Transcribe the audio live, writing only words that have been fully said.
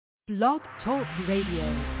Blog Talk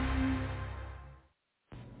Radio.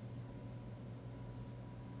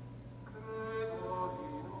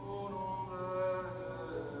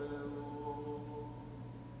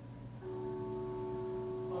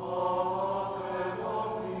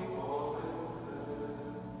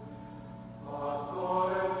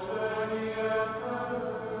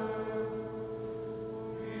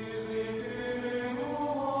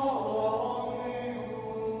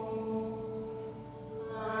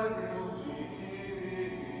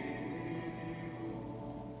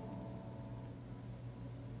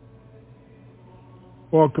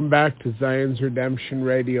 Welcome back to Zion's Redemption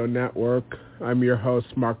Radio Network. I'm your host,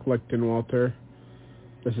 Mark Lichtenwalter.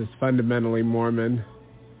 This is Fundamentally Mormon.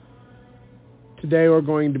 Today we're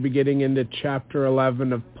going to be getting into Chapter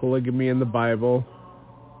 11 of Polygamy in the Bible.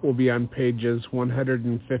 We'll be on pages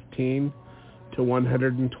 115 to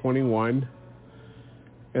 121.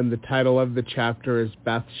 And the title of the chapter is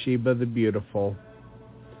Bathsheba the Beautiful.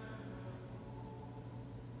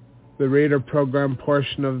 The reader program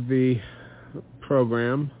portion of the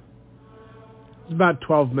program is about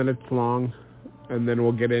 12 minutes long, and then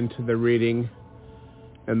we'll get into the reading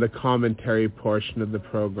and the commentary portion of the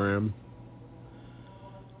program.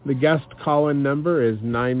 The guest call-in number is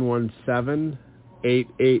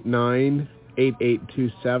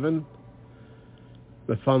 917-889-8827.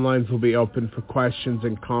 The phone lines will be open for questions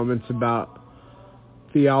and comments about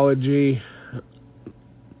theology.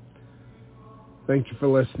 Thank you for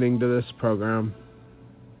listening to this program.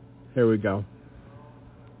 Here we go.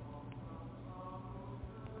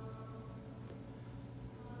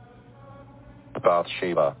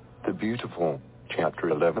 Bathsheba, the Beautiful, Chapter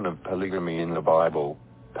 11 of Polygamy in the Bible,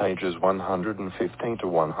 pages 115 to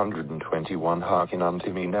 121. Hearken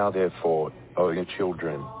unto me now therefore, O ye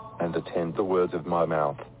children, and attend the words of my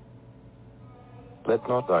mouth. Let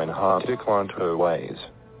not thine heart decline to her ways,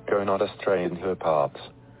 go not astray in her paths.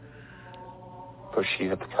 For she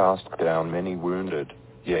hath cast down many wounded,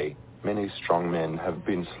 yea, many strong men have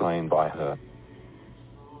been slain by her.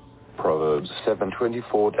 Proverbs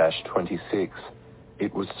 7:24-26.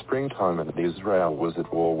 It was springtime and Israel was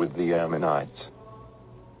at war with the Ammonites.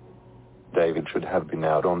 David should have been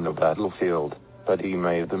out on the battlefield, but he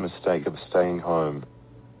made the mistake of staying home.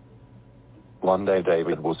 One day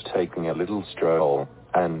David was taking a little stroll,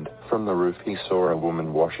 and from the roof he saw a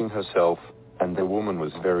woman washing herself, and the woman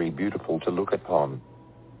was very beautiful to look upon.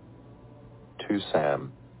 2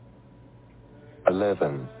 Sam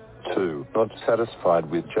 11:2. Not satisfied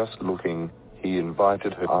with just looking, he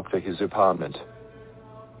invited her up to his apartment.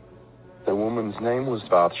 The woman's name was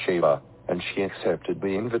Bathsheba, and she accepted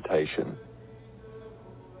the invitation.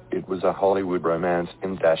 It was a Hollywood romance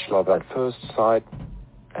in love at first sight,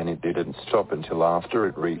 and it didn't stop until after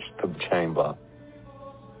it reached the chamber.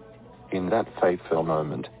 In that fateful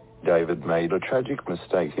moment, David made a tragic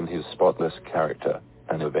mistake in his spotless character,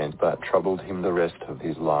 an event that troubled him the rest of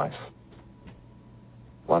his life.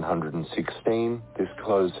 116. This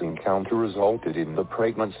close encounter resulted in the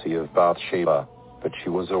pregnancy of Bathsheba, but she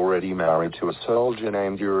was already married to a soldier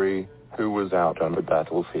named Uri, who was out on the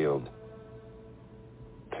battlefield.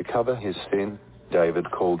 To cover his sin,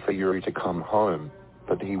 David called for Uri to come home,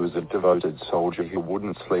 but he was a devoted soldier who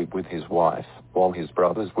wouldn't sleep with his wife while his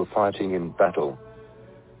brothers were fighting in battle.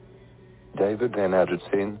 David then added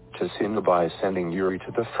sin to sin by sending Uri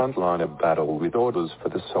to the front line of battle with orders for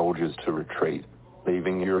the soldiers to retreat,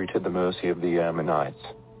 leaving Uri to the mercy of the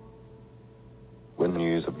Ammonites. When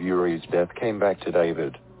news of Uri's death came back to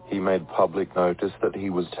David, he made public notice that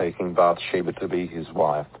he was taking Bathsheba to be his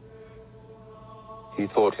wife. He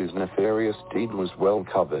thought his nefarious deed was well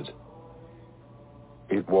covered.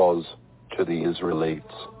 It was, to the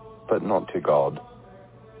Israelites, but not to God.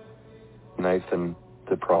 Nathan,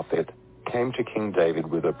 the prophet, came to King David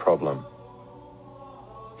with a problem.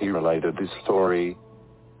 He related this story.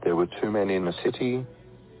 There were 2 men in a city.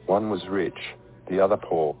 One was rich, the other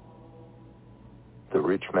poor. The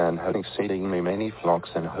rich man had exceedingly many flocks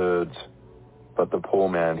and herds, but the poor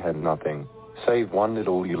man had nothing, save one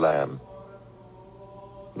little ewe lamb.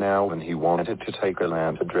 Now when he wanted to take a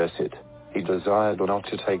lamb to dress it, he desired not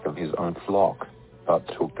to take of his own flock, but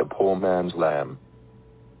took the poor man's lamb.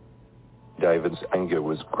 David's anger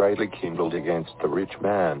was greatly kindled against the rich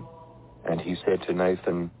man, and he said to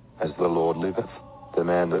Nathan, As the Lord liveth, the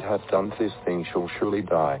man that hath done this thing shall surely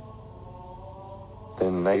die.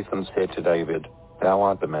 Then Nathan said to David, Thou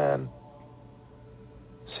art the man.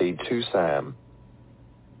 See 2 Sam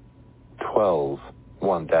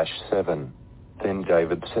 12:1-7. Then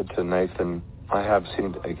David said to Nathan, I have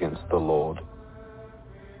sinned against the Lord.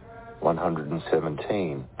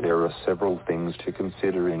 117. There are several things to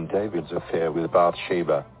consider in David's affair with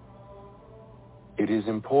Bathsheba. It is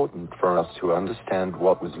important for us to understand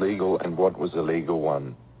what was legal and what was illegal.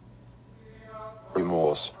 1.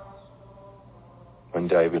 Remorse. When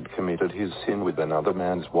David committed his sin with another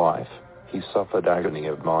man's wife, he suffered agony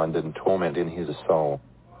of mind and torment in his soul.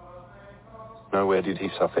 Nowhere did he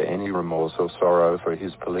suffer any remorse or sorrow for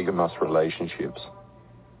his polygamous relationships.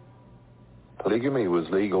 Polygamy was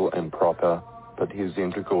legal and proper, but his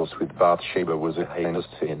intercourse with Bathsheba was a heinous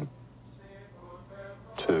sin.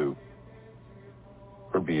 2.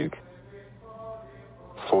 Rebuke.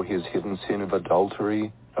 For his hidden sin of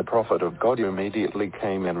adultery, a prophet of God immediately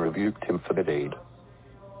came and rebuked him for the deed.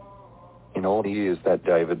 In all the years that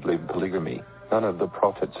David lived polygamy, none of the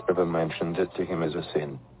prophets ever mentioned it to him as a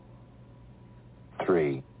sin.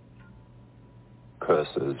 3.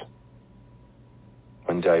 Curses.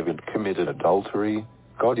 When David committed adultery,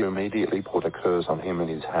 God immediately put a curse on him and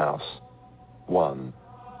his house. 1.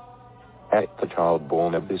 A. The child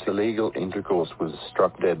born of this illegal intercourse was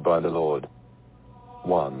struck dead by the Lord.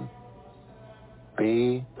 1.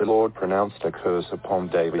 B. The Lord pronounced a curse upon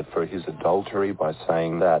David for his adultery by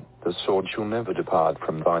saying that, the sword shall never depart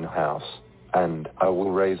from thine house, and I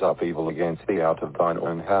will raise up evil against thee out of thine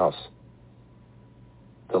own house.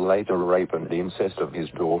 The later rape and incest of his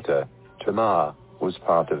daughter, Tamar, was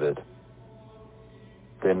part of it.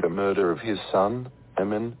 Then the murder of his son,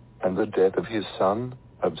 Ammon, and the death of his son,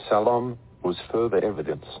 Absalom, was further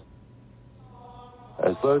evidence.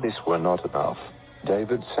 As though this were not enough,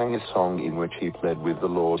 David sang a song in which he pled with the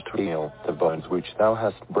Lord to heal the bones which thou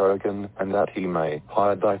hast broken, and that he may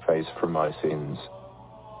hide thy face from my sins.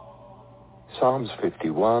 Psalms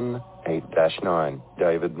 51, 8-9.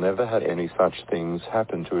 David never had any such things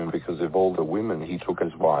happen to him because of all the women he took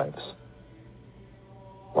as wives.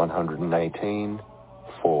 118,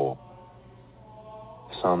 4.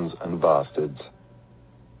 Sons and bastards.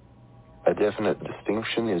 A definite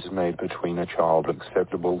distinction is made between a child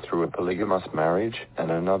acceptable through a polygamous marriage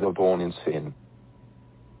and another born in sin.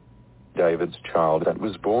 David's child that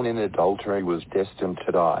was born in adultery was destined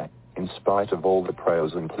to die, in spite of all the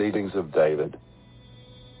prayers and pleadings of David.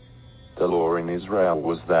 The law in Israel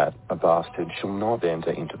was that a bastard shall not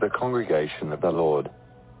enter into the congregation of the Lord,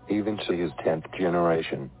 even to his 10th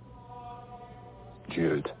generation.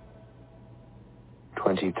 Jude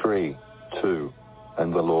 23, 2.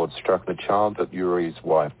 And the Lord struck the child that Uriah's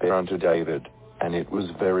wife bare unto David, and it was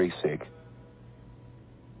very sick.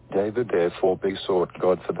 David therefore besought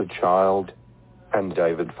God for the child, and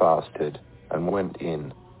David fasted, and went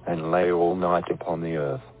in, and lay all night upon the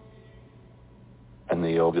earth. And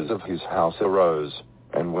the elders of his house arose,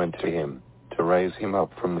 and went to him, to raise him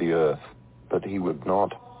up from the earth, but he would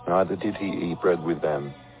not, neither did he eat bread with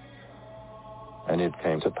them. And it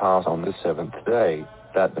came to pass on the 7th day,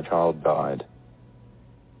 that the child died.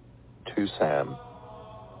 2 Sam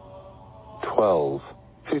 12,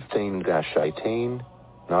 15-18.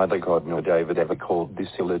 Neither God nor David ever called this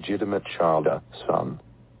illegitimate child a son.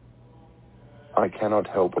 I cannot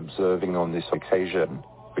help observing on this occasion,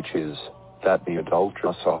 which is, that the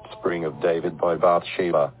adulterous offspring of David by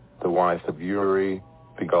Bathsheba, the wife of Uriah,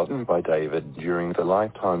 begotten by David during the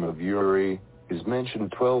lifetime of Uriah, is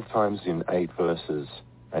mentioned 12 times in 8 verses,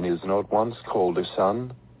 and is not once called a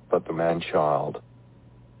son, but the man-child.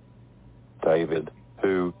 David,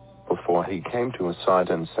 who, before he came to a sight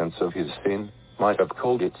and sense of his sin, might have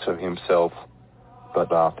called it so himself,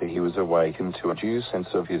 but after he was awakened to a due sense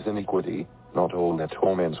of his iniquity, not all the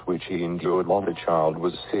torments which he endured while the child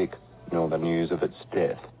was sick, nor the news of its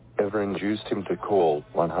death, ever induced him to call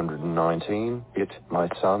 119 it my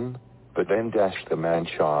son, but then the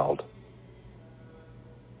man-child.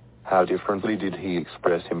 How differently did he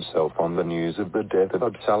express himself on the news of the death of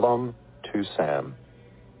Absalom, 2 Sam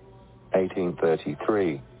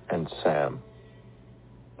 18:33, and Sam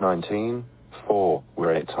 19:4,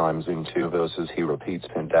 where 8 times in 2 verses he repeats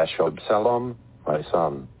and Absalom, my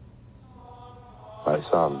son,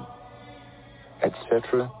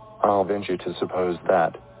 etc. I'll venture to suppose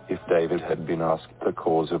that, if David had been asked the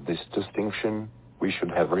cause of this distinction, we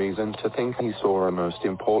should have reason to think he saw a most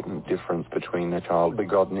important difference between a child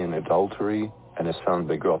begotten in adultery, and a son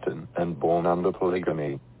begotten and born under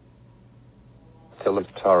polygamy.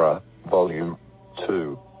 Torah, Volume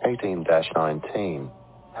 2, 18-19.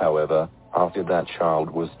 However, after that child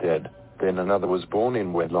was dead, then another was born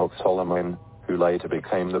in wedlock, Solomon, who later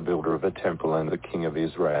became the builder of a temple and the king of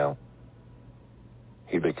Israel.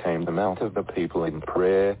 He became the mouth of the people in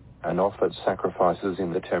prayer, and offered sacrifices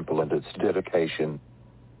in the temple and its dedication.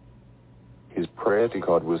 His prayer to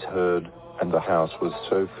God was heard, and the house was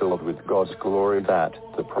so filled with God's glory that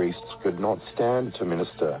the priests could not stand to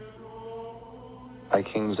minister.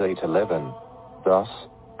 Kings 8:11. Thus,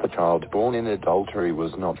 The child born in adultery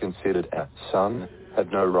was not considered a son,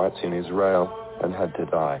 had no rights in Israel, and had to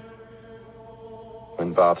die.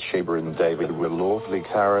 When Bathsheba and David were lawfully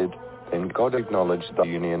carried, then God acknowledged the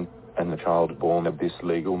union, and the child born of this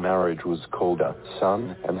legal marriage was called a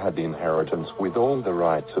son and had the inheritance with all the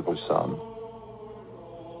rights of a son.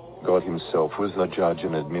 God himself was the judge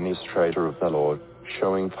and administrator of the law,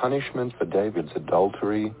 showing punishment for David's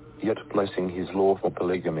adultery, yet blessing his lawful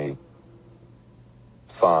polygamy.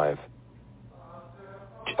 5.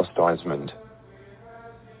 Chastisement.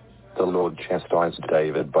 The Lord chastised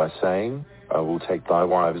David by saying, I will take thy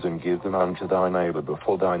wives and give them unto thy neighbor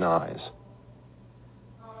before thine eyes.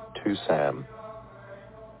 2 Sam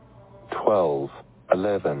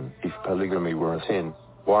 12:11. If polygamy were a sin,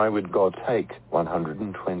 why would God take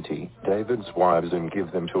 120 David's wives and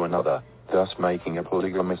give them to another, thus making a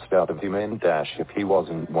polygamist out of him if he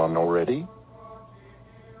wasn't one already?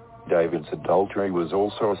 David's adultery was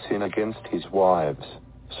also a sin against his wives,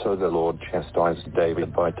 so the Lord chastised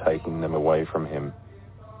David by taking them away from him.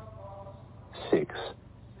 6.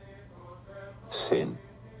 Sin.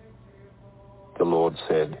 The Lord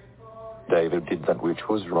said, David did that which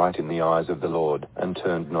was right in the eyes of the Lord, and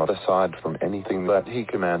turned not aside from anything that he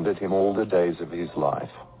commanded him all the days of his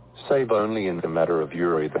life, save only in the matter of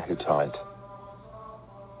Uriah the Hittite.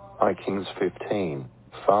 I Kings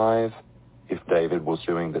 15:5. If David was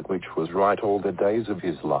doing that which was right all the days of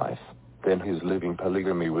his life, then his living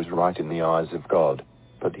polygamy was right in the eyes of God,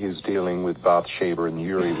 but his dealing with Bathsheba and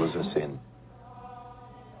Uriah was a sin.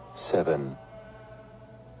 7.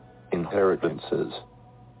 Inheritances.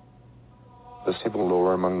 The civil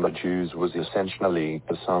law among the Jews was essentially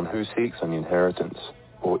the son who seeks an inheritance,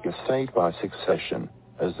 or estate by succession,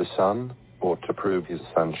 as the son, or to prove his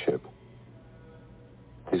sonship.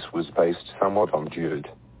 This was based somewhat on Jude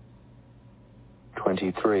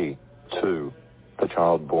 23:2. The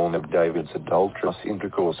child born of David's adulterous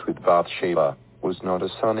intercourse with Bathsheba was not a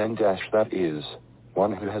son and that is,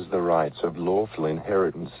 one who has the rights of lawful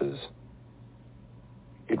inheritances.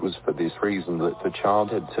 It was for this reason that the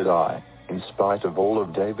child had to die, in spite of all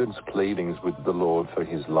of David's pleadings with the Lord for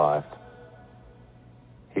his life.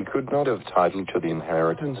 He could not have title to the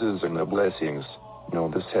inheritances and the blessings, nor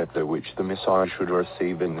the scepter which the Messiah should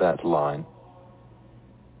receive in that line.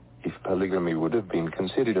 If polygamy would have been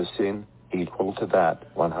considered a sin, equal to that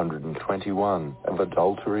 121 of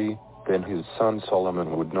adultery, then his son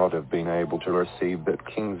Solomon would not have been able to receive that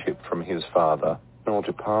kingship from his father, nor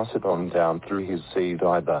to pass it on down through his seed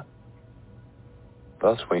either.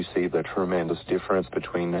 Thus we see the tremendous difference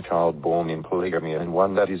between a child born in polygamy and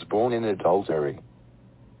one that is born in adultery.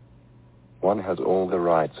 One has all the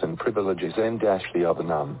rights and privileges and the other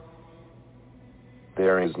none.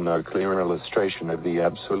 There is no clearer illustration of the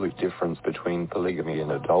absolute difference between polygamy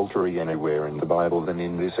and adultery anywhere in the Bible than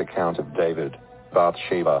in this account of David,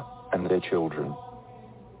 Bathsheba, and their children.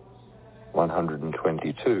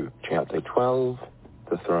 122, chapter 12,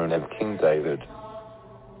 the throne of King David.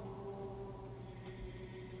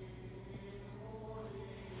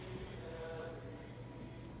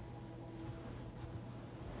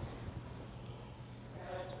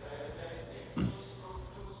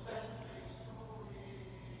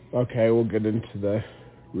 Okay, we'll get into the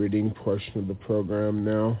reading portion of the program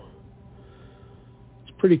now.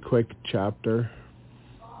 It's a pretty quick chapter,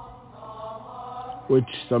 which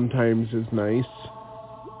sometimes is nice.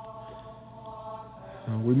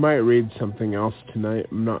 We might read something else tonight,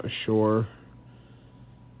 I'm not sure.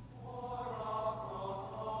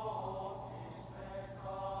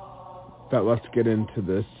 But let's get into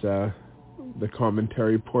this, the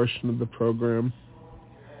commentary portion of the program.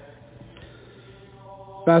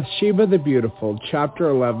 Bathsheba the Beautiful, Chapter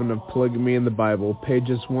 11 of Polygamy in the Bible,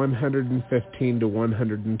 pages 115 to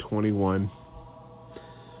 121.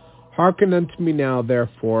 Hearken unto me now,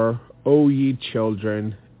 therefore, O ye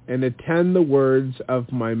children, and attend the words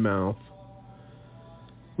of my mouth.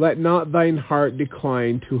 Let not thine heart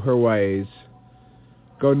decline to her ways.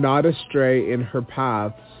 Go not astray in her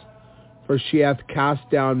paths, for she hath cast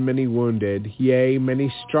down many wounded, yea,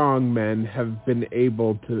 many strong men have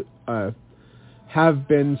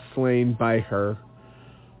been slain by her.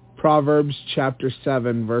 Proverbs chapter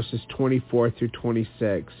 7, verses 24 through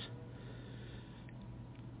 26.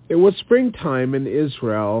 It was springtime, and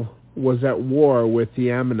Israel was at war with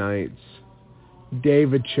the Ammonites.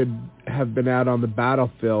 David should have been out on the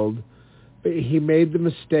battlefield, but he made the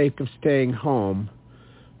mistake of staying home.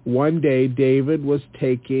 One day David was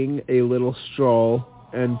taking a little stroll,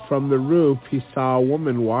 and from the roof he saw a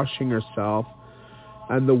woman washing herself,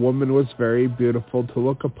 and the woman was very beautiful to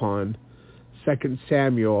look upon. 2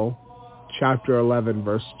 Samuel chapter 11,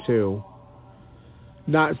 verse 2.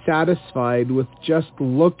 Not satisfied with just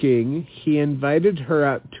looking, he invited her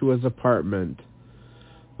up to his apartment.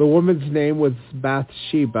 The woman's name was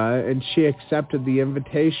BATHSHEBA, and she accepted the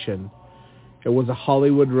invitation. It was a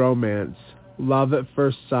Hollywood romance, love at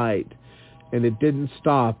first sight, and it didn't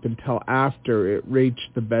stop until after it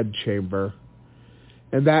reached the bedchamber.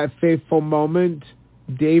 In that fateful moment,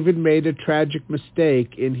 David made a tragic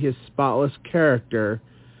mistake in his spotless character,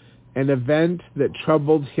 an event that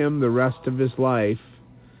troubled him the rest of his life.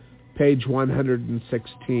 Page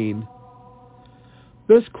 116.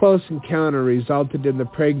 This close encounter resulted in the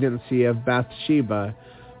pregnancy of Bathsheba,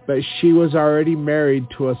 but she was already married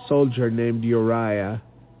to a soldier named Uriah,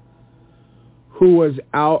 who was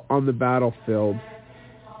out on the battlefield.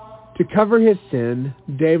 To cover his sin,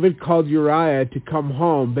 David called Uriah to come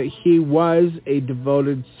home, but he was a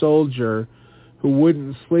devoted soldier who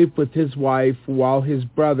wouldn't sleep with his wife while his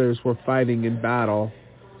brothers were fighting in battle.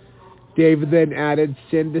 David then added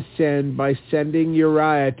sin to sin by sending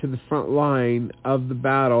Uriah to the front line of the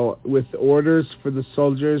battle with orders for the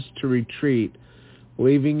soldiers to retreat,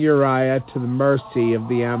 leaving Uriah to the mercy of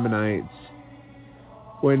the Ammonites.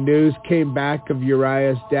 When news came back of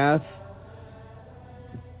Uriah's death,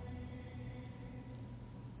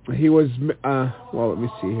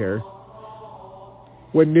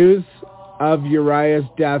 When news of Uriah's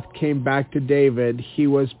death came back to David, he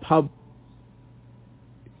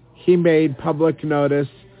made public notice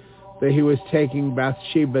that he was taking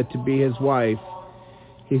Bathsheba to be his wife.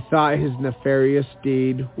 He thought his nefarious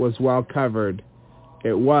deed was well covered.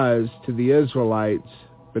 It was to the Israelites,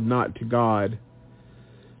 but not to God.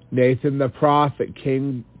 Nathan the prophet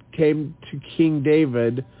came to King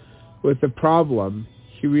David with a problem.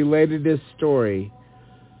 He related his story.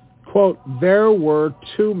 Quote, "There were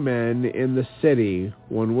two men in the city.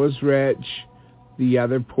 One was rich, the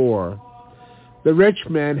other poor. The rich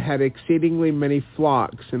man had exceedingly many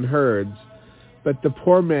flocks and herds, but the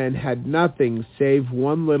poor man had nothing save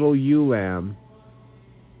one little ewe lamb.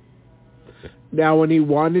 Now when he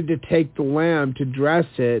wanted to take the lamb to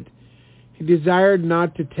dress it, he desired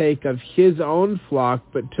not to take of his own flock,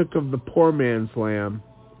 but took of the poor man's lamb.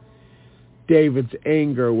 David's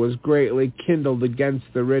anger was greatly kindled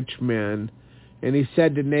against the rich man, and he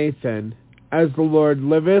said to Nathan, As the Lord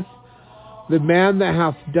liveth, the man that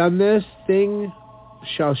hath done this thing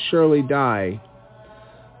shall surely die.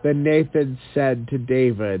 Then Nathan said to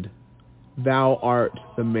David, Thou art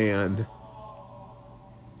the man."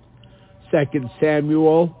 2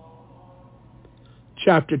 Samuel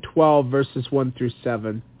chapter 12, verses 1 through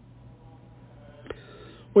 7.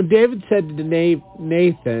 Then David said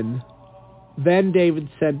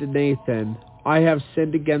to Nathan, I have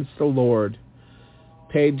sinned against the Lord.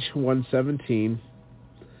 Page 117.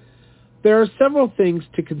 There are several things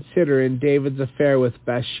to consider in David's affair with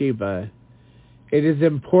Bathsheba. It is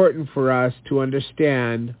important for us to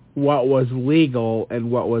understand what was legal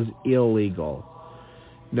and what was illegal.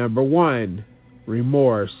 Number 1,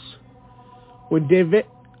 remorse. When David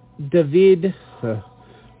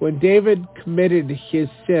committed his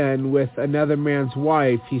sin with another man's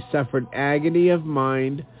wife, he suffered agony of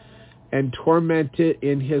mind and torment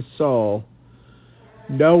in his soul.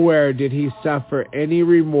 Nowhere did he suffer any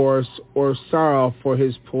remorse or sorrow for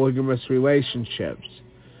his polygamous relationships.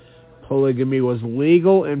 Polygamy was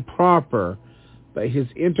legal and proper, but his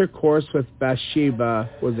intercourse with Bathsheba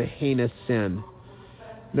was a heinous sin.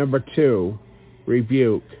 Number 2,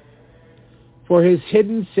 rebuke. For his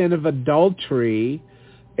hidden sin of adultery,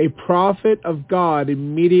 a prophet of God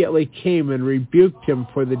immediately came and rebuked him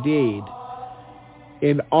for the deed.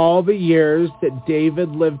 In all the years that David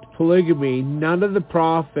lived polygamy, none of the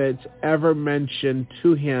prophets ever mentioned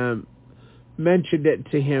it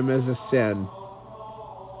to him as a sin.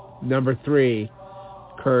 Number 3,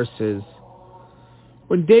 curses.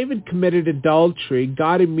 When David committed adultery,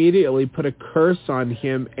 God immediately put a curse on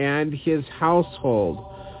him and his household.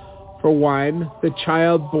 For one, the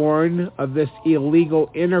child born of this illegal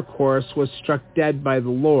intercourse was struck dead by the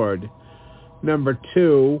Lord. Number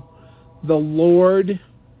 2, the Lord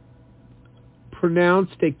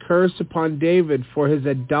pronounced a curse upon David for his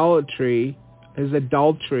adultery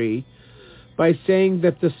by saying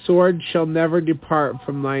that the sword shall never depart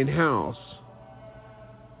from thine house.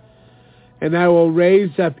 And I will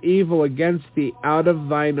raise up evil against thee out of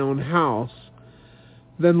thine own house.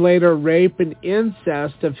 Then later rape and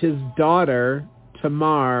incest of his daughter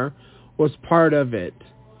Tamar was part of it.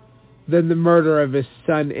 Then the murder of his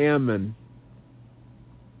son Ammon.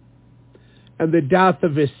 And the death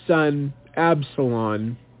of his son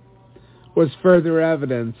Absalom was further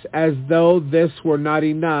evidence. As though this were not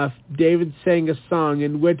enough, David sang a song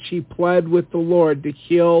in which he pled with the Lord to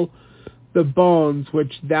heal the bones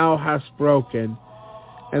which thou hast broken,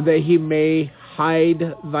 and that he may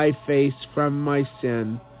hide thy face from my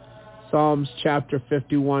sin. Psalms chapter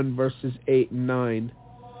 51, verses 8 and 9.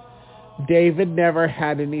 David never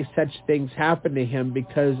had any such things happen to him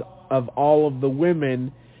because of all of the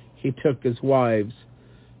women he took as wives.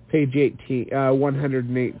 Page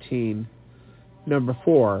 118. Number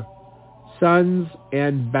 4. Sons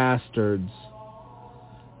and bastards.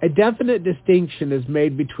 A definite distinction is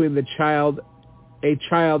made between a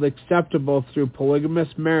child acceptable through polygamous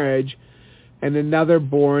marriage and another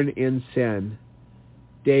born in sin.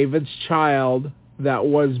 David's child that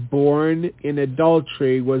was born in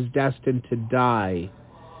adultery was destined to die.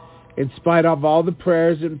 In spite of all the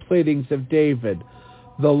prayers and pleadings of David,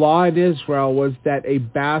 the law in Israel was that a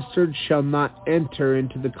bastard shall not enter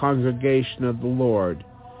into the congregation of the Lord,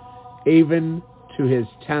 even to his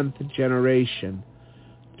 10th generation.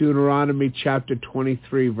 Deuteronomy chapter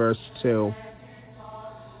 23, verse 2.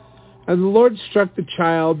 And the Lord struck the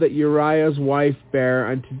child that Uriah's wife bare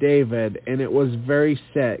unto David, and it was very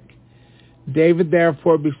sick. David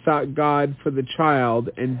therefore besought God for the child,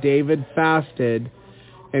 and David fasted,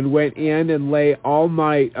 and went in and lay all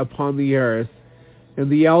night upon the earth. And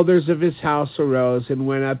the elders of his house arose and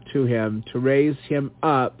went up to him to raise him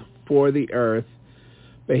up for the earth,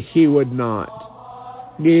 but he would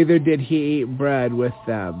not. Neither did he eat bread with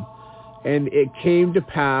them. And it came to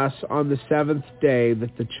pass on the 7th day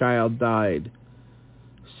that the child died.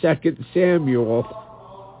 2 Samuel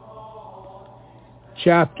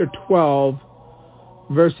chapter 12,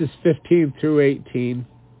 verses 15 through 18.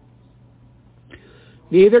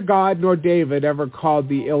 Neither God nor David ever called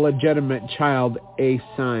the illegitimate child a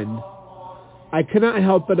son. I cannot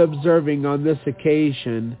help but observing on this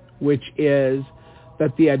occasion, which is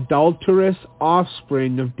that the adulterous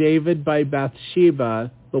offspring of David by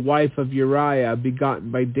Bathsheba, the wife of Uriah,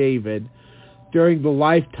 begotten by David, during the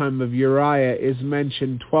lifetime of Uriah is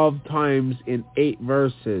mentioned 12 times in 8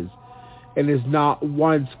 verses, and is not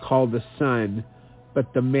once called a son,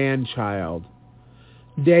 but the man-child.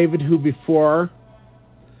 David, who before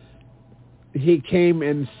he came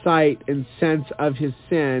in sight and sense of his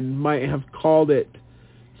sin, might have called it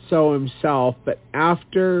so himself, but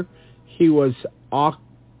after he was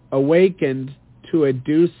awakened to a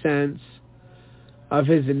due sense of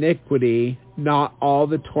his iniquity, not all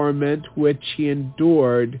the torment which he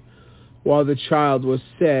endured while the child was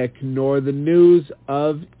sick, nor the news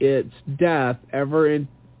of its death ever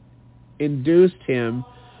induced him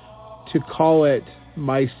to call it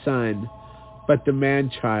my son, but the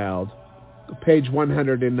man-child. Page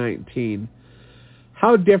 119.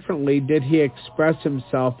 How differently did he express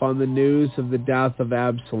himself on the news of the death of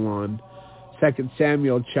Absalom? 2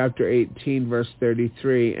 Samuel chapter 18, verse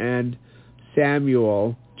 33, and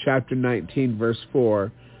Samuel chapter 19, verse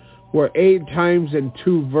 4, where 8 times in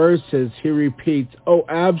 2 verses he repeats, "O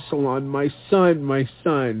Absalom, my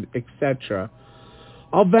son," etc.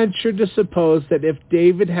 I'll venture to suppose that if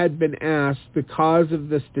David had been asked the cause of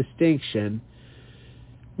this distinction,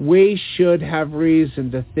 we should have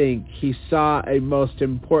reason to think he saw a most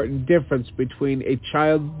important difference between a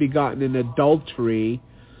child begotten in adultery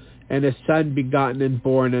and a son begotten and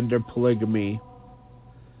born under polygamy.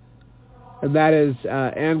 And that is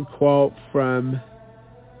end quote from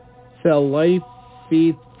Thelyphthora.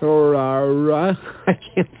 I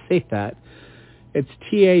can't say that. It's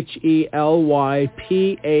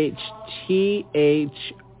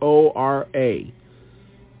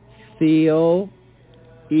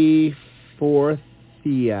Thelyphthora.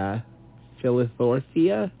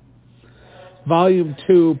 Philithorthia. Volume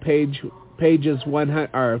 2, pages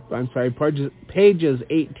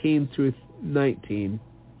 18 through 19.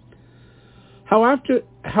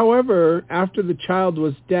 However, after the child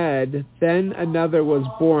was dead, then another was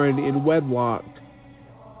born in wedlock,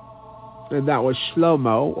 and that was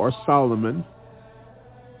Shlomo, or Solomon,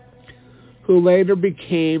 who later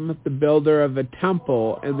became the builder of a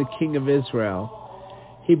temple and the king of Israel.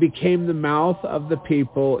 He became the mouth of the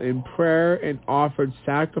people in prayer and offered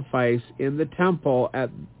sacrifice in the temple at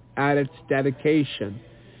its dedication.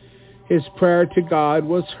 His prayer to God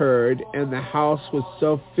was heard, and the house was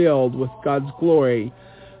so filled with God's glory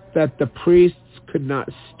that the priests could not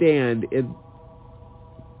stand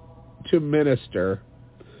to minister.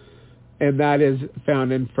 And that is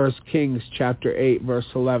found in 1 Kings chapter 8, verse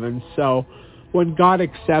 11. So when God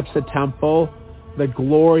accepts a temple, the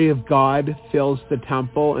glory of God fills the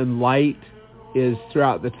temple, and light is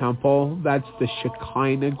throughout the temple. That's the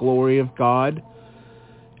Shekinah glory of God.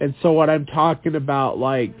 And so what I'm talking about,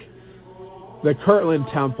 like, the Kirtland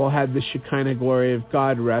temple had the Shekinah glory of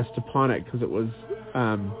God rest upon it because it was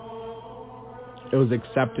it was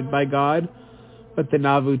accepted by God, but the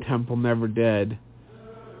Nauvoo temple never did.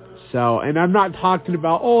 So, and I'm not talking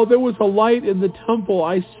about, there was a light in the temple.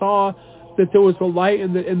 I saw that there was a light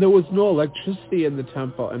and there was no electricity in the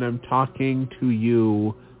temple. And I'm talking to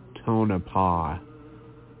you, Tonopah.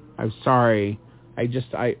 I'm sorry.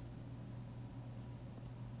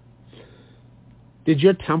 Did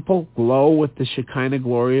your temple glow with the Shekinah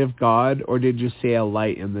glory of God, or did you see a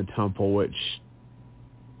light in the temple which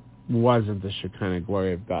wasn't the Shekinah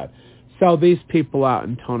glory of God? So these people out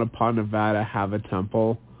in Tonopah, Nevada have a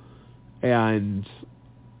temple, and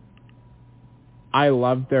I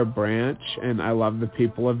love their branch, and I love the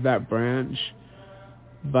people of that branch,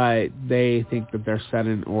 but they think that they're set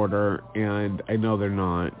in order, and I know they're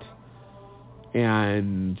not.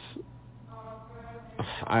 And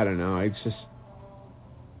I don't know.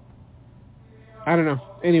 I don't know.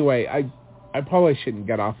 Anyway, I probably shouldn't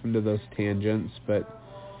get off into those tangents, but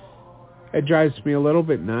it drives me a little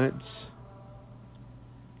bit nuts.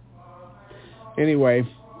 Anyway,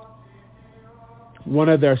 one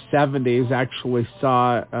of their 70s actually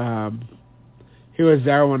saw, he was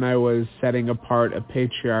there when I was setting apart a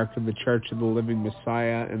patriarch of the Church of the Living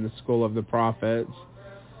Messiah in the School of the Prophets.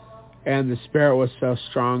 And the Spirit was so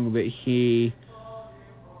strong that he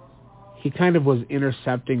kind of was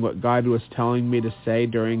intercepting what God was telling me to say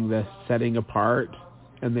during the setting apart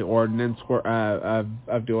and the ordinance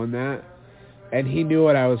of doing that. And he knew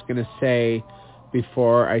what I was going to say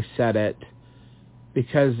before I said it,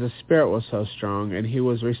 because the Spirit was so strong and he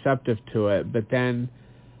was receptive to it. But then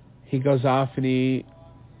he goes off and he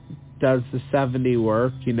does the 70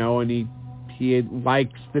 work, and he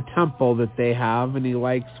likes the temple that they have, and he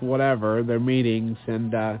likes whatever, their meetings,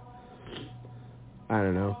 and I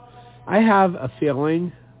don't know. I have a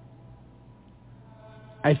feeling,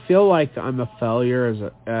 I feel like I'm a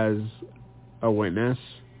failure as a witness.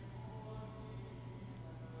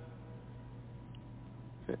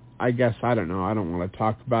 I guess, I don't know. I don't want to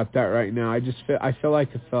talk about that right now. I feel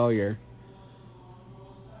like a failure.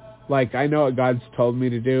 Like, I know what God's told me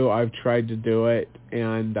to do. I've tried to do it,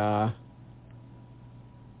 and I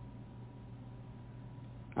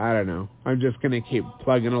don't know. I'm just going to keep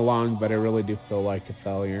plugging along, but I really do feel like a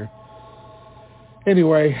failure.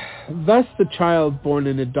 Anyway, thus the child born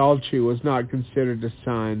in adultery was not considered a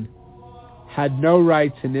son, had no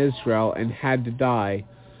rights in Israel, and had to die.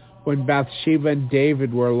 When Bathsheba and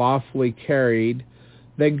David were lawfully carried,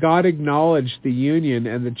 then God acknowledged the union,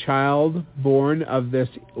 and the child born of this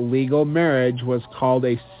legal marriage was called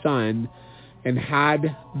a son and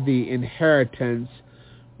had the inheritance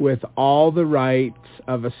with all the rights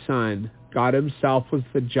of a son. God himself was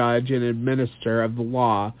the judge and administrator of the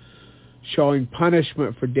law, showing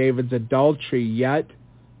punishment for David's adultery, yet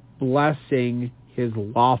blessing his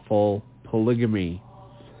lawful polygamy.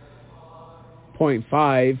 Point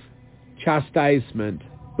 5, chastisement.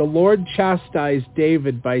 The Lord chastised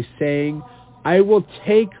David by saying, I will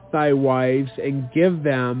take thy wives and give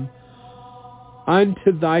them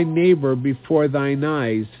unto thy neighbor before thine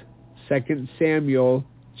eyes. 2 Samuel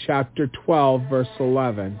chapter 12, verse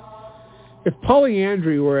 11. If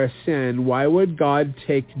polyandry were a sin, why would God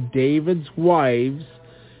take David's wives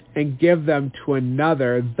and give them to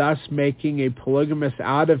another, thus making a polygamist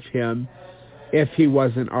out of him if he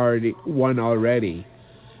wasn't already one already?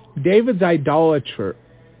 David's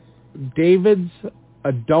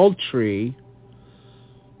adultery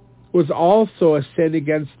was also a sin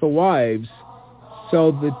against the wives,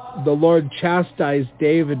 so the Lord chastised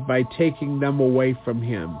David by taking them away from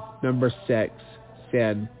him. Number 6,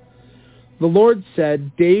 sin. The Lord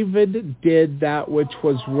said, David did that which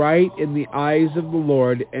was right in the eyes of the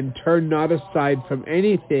Lord, and turned not aside from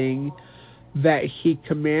anything that he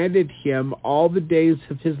commanded him all the days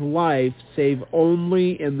of his life, save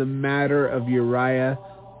only in the matter of Uriah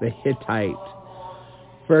the Hittite.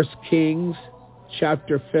 1 Kings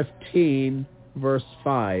chapter 15, verse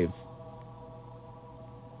 5.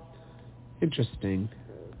 Interesting.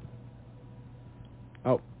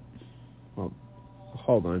 Oh, well,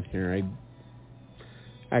 hold on here. I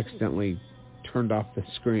accidentally turned off the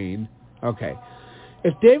screen. Okay.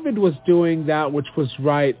 If David was doing that which was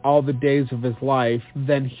right all the days of his life,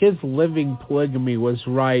 then his living polygamy was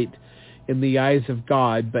right in the eyes of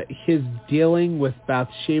God, but his dealing with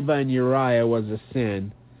Bathsheba and Uriah was a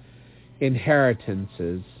sin.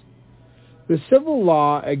 Inheritances. The civil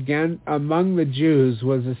law among the Jews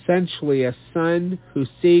was essentially a son who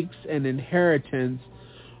seeks an inheritance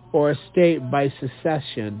or estate by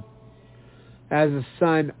succession, as a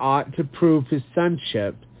son ought to prove his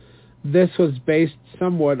sonship. This was based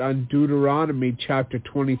somewhat on Deuteronomy chapter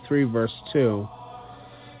 23, verse 2.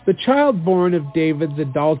 The child born of David's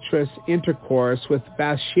adulterous intercourse with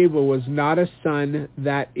Bathsheba was not a son,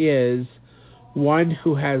 that is, one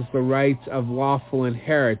who has the rights of lawful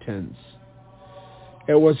inheritance.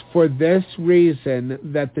 It was for this reason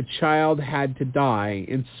that the child had to die,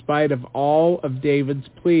 in spite of all of David's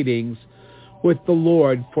pleadings with the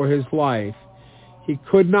Lord for his life. He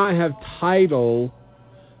could not have title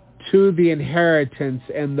to the inheritance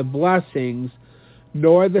and the blessings,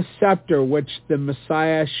 nor the scepter which the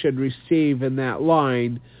Messiah should receive in that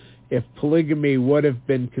line, if polygamy would have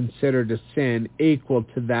been considered a sin equal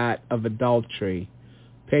to that of adultery.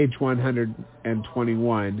 Page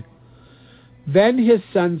 121. Then his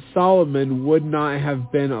son Solomon would not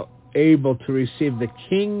have been able to receive the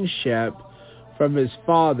kingship from his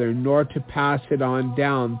father, nor to pass it on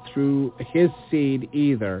down through his seed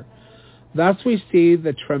either. Thus we see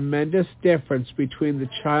the tremendous difference between the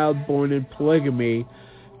child born in polygamy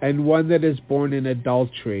and one that is born in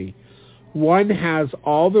adultery. One has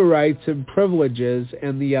all the rights and privileges,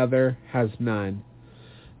 and the other has none.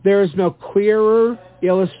 There is no clearer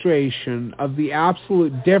illustration of the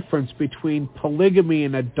absolute difference between polygamy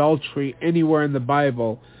and adultery anywhere in the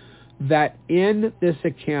Bible than in this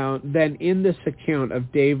account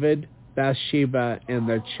of David, Bathsheba, and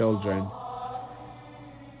their children.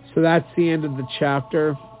 So that's the end of the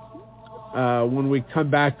chapter. When we come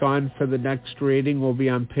back on for the next reading, we'll be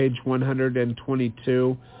on page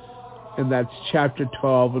 122, and that's chapter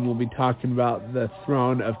 12, and we'll be talking about the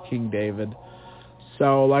throne of King David.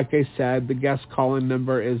 So, like I said, the guest call-in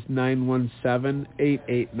number is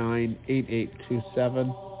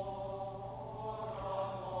 917-889-8827.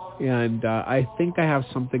 And I think I have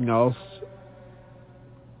something else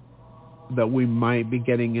that we might be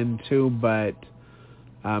getting into, but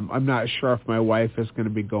I'm not sure if my wife is going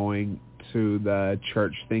to be going to the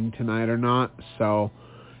church thing tonight or not. So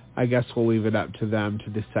I guess we'll leave it up to them to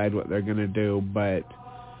decide what they're going to do. But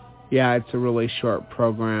yeah, it's a really short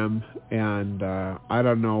program, and I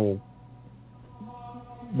don't know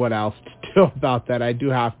what else to do about that. I do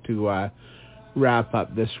have to wrap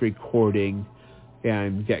up this recording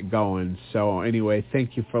and get going. So anyway,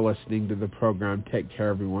 thank you for listening to the program. Take care,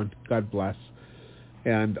 everyone. God bless.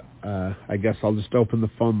 And I guess I'll just open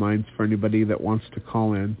the phone lines for anybody that wants to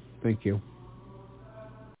call in. Thank you.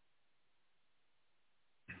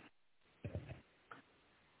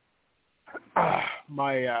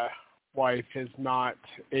 My wife is not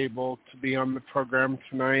able to be on the program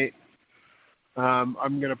tonight.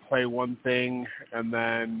 I'm going to play one thing, and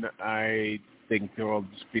then I think we'll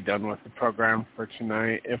just be done with the program for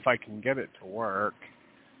tonight, if I can get it to work.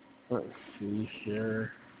 Let's see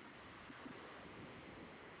here.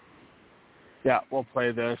 Yeah, we'll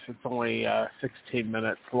play this. It's only 16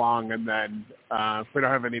 minutes long, and then if we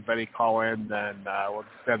don't have anybody call in, then we'll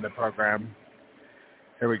just end the program.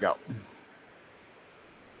 Here we go.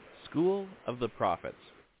 School of the Prophets,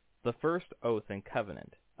 the first oath and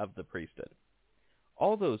covenant of the priesthood.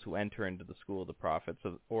 All those who enter into the school of the prophets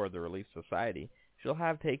or the Relief Society shall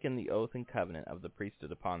have taken the oath and covenant of the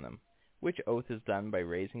priesthood upon them, which oath is done by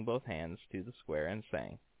raising both hands to the square and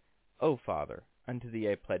saying, O Father, unto thee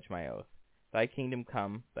I pledge my oath. Thy kingdom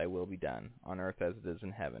come, thy will be done, on earth as it is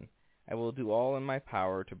in heaven. I will do all in my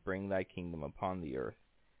power to bring thy kingdom upon the earth.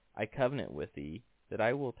 I covenant with thee that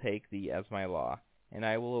I will take thee as my law, and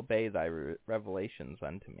I will obey thy revelations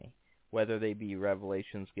unto me, whether they be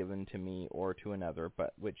revelations given to me or to another,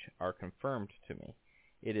 but which are confirmed to me.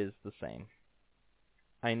 It is the same.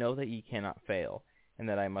 I know that ye cannot fail, and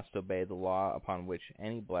that I must obey the law upon which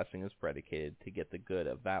any blessing is predicated to get the good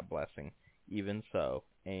of that blessing. Even so,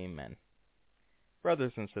 Amen.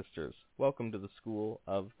 Brothers and sisters, welcome to the school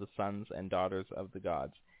of the sons and daughters of the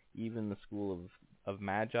gods, even the school of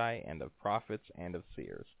magi and of prophets and of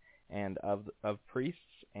seers, and of priests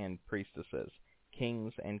and priestesses,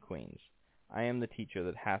 kings and queens. I am the teacher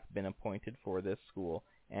that hath been appointed for this school,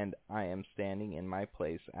 and I am standing in my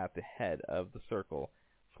place at the head of the circle,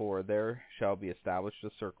 for there shall be established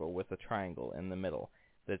a circle with a triangle in the middle.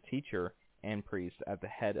 The teacher and priest at the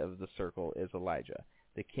head of the circle is Elijah.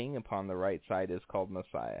 The king upon the right side is called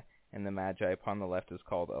Messiah, and the Magi upon the left is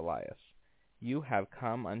called Elias. You have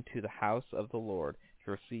come unto the house of the Lord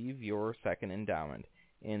to receive your second endowment.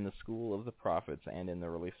 In the school of the prophets and in the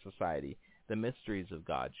Relief Society, the mysteries of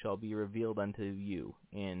God shall be revealed unto you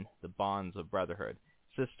in the bonds of brotherhood,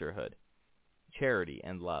 sisterhood, charity,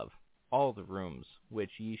 and love. All the rooms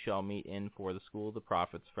which ye shall meet in for the school of the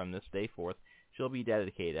prophets from this day forth shall be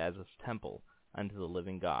dedicated as a temple unto the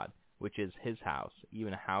living God, which is his house,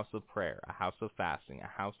 even a house of prayer, a house of fasting, a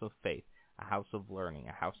house of faith, a house of learning,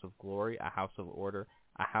 a house of glory, a house of order,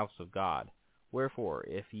 a house of God. Wherefore,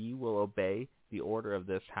 if ye will obey the order of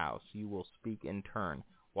this house, you will speak in turn,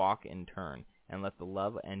 walk in turn, and let the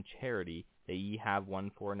love and charity that ye have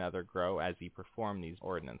one for another grow as ye perform these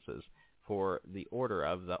ordinances. For the order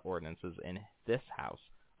of the ordinances in this house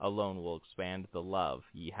alone will expand the love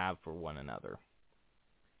ye have for one another.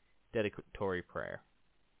 Dedicatory prayer.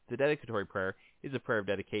 The dedicatory prayer is a prayer of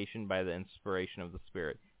dedication by the inspiration of the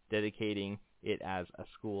Spirit, dedicating it as a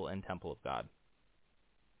school and temple of God.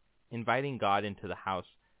 Inviting God into the house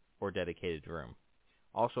or dedicated room.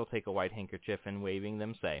 All shall take a white handkerchief and waving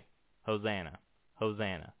them say, Hosanna,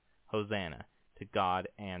 Hosanna, Hosanna, to God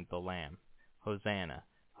and the Lamb. Hosanna,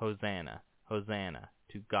 Hosanna, Hosanna,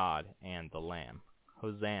 to God and the Lamb.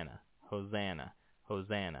 Hosanna, Hosanna,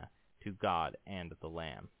 Hosanna, to God and the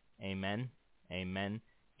Lamb. Amen, amen,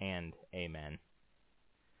 and amen.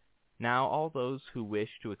 Now all those who wish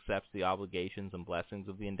to accept the obligations and blessings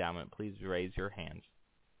of the endowment, please raise your hands.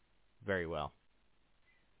 Very well.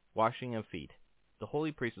 Washing of feet. The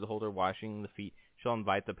holy priesthood holder washing the feet shall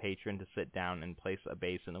invite the patron to sit down and place a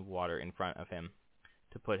basin of water in front of him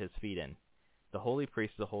to put his feet in. The holy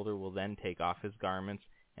priesthood holder will then take off his garments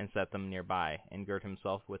and set them nearby, and gird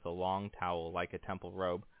himself with a long towel like a temple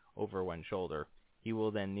robe over one shoulder. He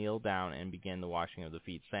will then kneel down and begin the washing of the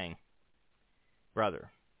feet, saying,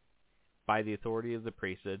 Brother, by the authority of the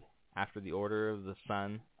priesthood, after the order of the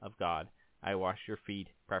Son of God, I wash your feet,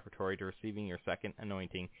 preparatory to receiving your second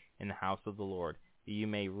anointing in the house of the Lord, that you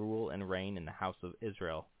may rule and reign in the house of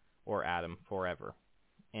Israel, or Adam, forever.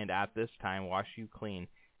 And at this time wash you clean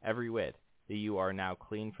every whit, that you are now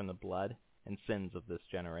clean from the blood and sins of this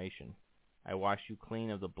generation. I wash you clean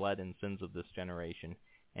of the blood and sins of this generation,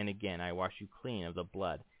 and again I wash you clean of the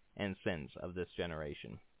blood and sins of this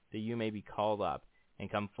generation, that you may be called up and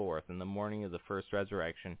come forth in the morning of the first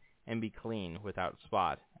resurrection, and be clean without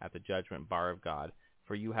spot at the judgment bar of God.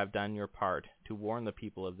 For you have done your part to warn the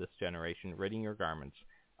people of this generation, ridding your garments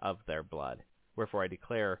of their blood. Wherefore I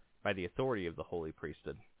declare by the authority of the holy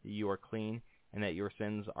priesthood that you are clean, and that your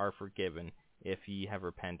sins are forgiven if ye have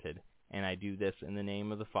repented. And I do this in the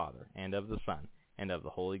name of the Father, and of the Son, and of the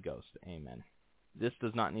Holy Ghost. Amen. This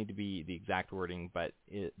does not need to be the exact wording, but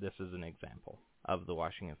this is an example of the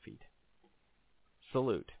washing of feet.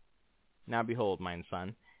 Salute. Now behold, mine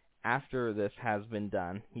son, after this has been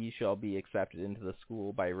done, he shall be accepted into the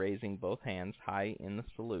school by raising both hands high in the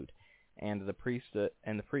salute, and the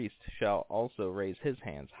priest shall also raise his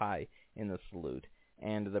hands high in the salute,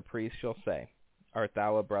 and the priest shall say, Art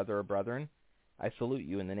thou a brother or brethren? I salute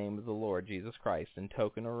you in the name of the Lord Jesus Christ, in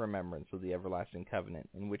token or remembrance of the everlasting covenant,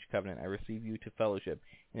 in which covenant I receive you to fellowship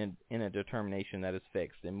in a determination that is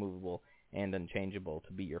fixed, immovable, and unchangeable,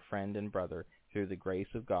 to be your friend and brother through the grace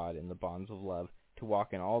of God in the bonds of love, to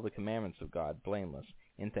walk in all the commandments of God blameless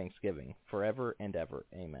in thanksgiving, forever and ever.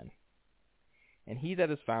 Amen. And he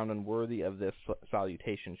that is found unworthy of this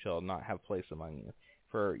salutation shall not have place among you,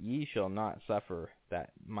 for ye shall not suffer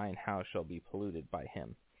that mine house shall be polluted by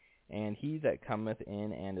him. And he that cometh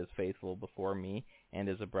in and is faithful before me, and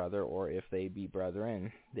is a brother, or if they be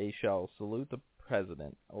brethren, they shall salute the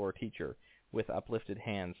president or teacher with uplifted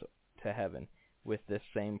hands to heaven, with this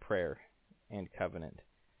same prayer and covenant,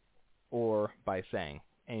 or by saying,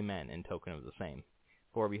 Amen, in token of the same.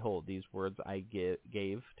 For behold, these words I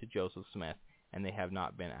gave to Joseph Smith, and they have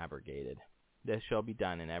not been abrogated. This shall be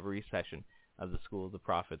done in every session of the School of the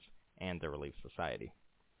Prophets and the Relief Society.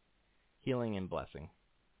 Healing and blessing.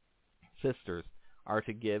 Sisters are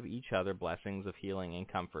to give each other blessings of healing and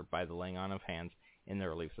comfort by the laying on of hands in the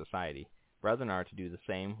Relief Society. Brethren are to do the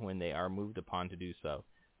same when they are moved upon to do so.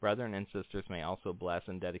 Brethren and sisters may also bless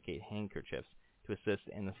and dedicate handkerchiefs to assist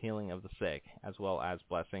in the healing of the sick, as well as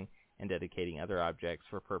blessing and dedicating other objects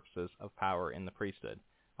for purposes of power in the priesthood.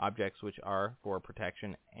 Objects which are for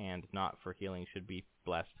protection and not for healing should be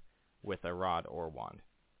blessed with a rod or wand.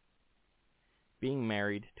 Being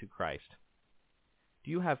married to Christ. Do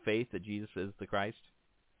you have faith that Jesus is the Christ?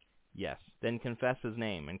 Yes. Then confess his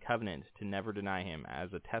name and covenant to never deny him as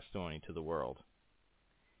a testimony to the world.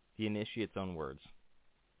 The initiate's own words.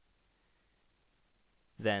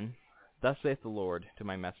 Then, thus saith the Lord to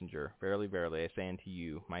my messenger, Verily, verily, I say unto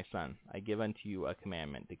you, my son, I give unto you a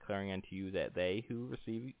commandment, declaring unto you that they who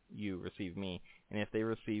receive you receive me, and if they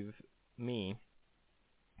receive me,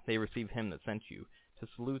 they receive him that sent you, to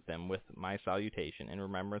salute them with my salutation in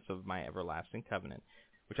remembrance of my everlasting covenant,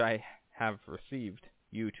 which I have received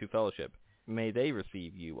you to fellowship. May they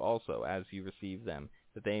receive you also as you receive them,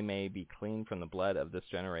 that they may be clean from the blood of this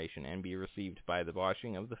generation, and be received by the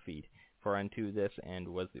washing of the feet. For unto this end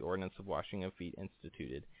was the ordinance of washing of feet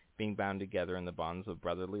instituted, being bound together in the bonds of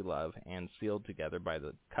brotherly love, and sealed together by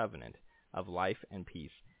the covenant of life and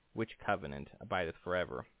peace. which covenant abideth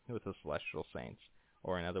forever with the celestial saints,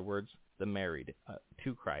 or in other words, the married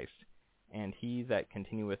to Christ. And he that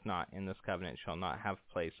continueth not in this covenant shall not have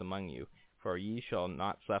place among you, for ye shall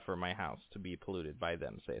not suffer my house to be polluted by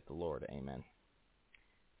them, saith the Lord. Amen.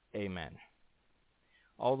 Amen.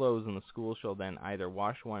 All those in the school shall then either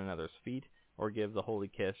wash one another's feet, or give the holy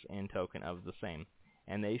kiss in token of the same.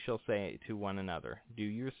 And they shall say to one another, Do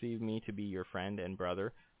you receive me to be your friend and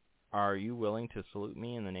brother? Are you willing to salute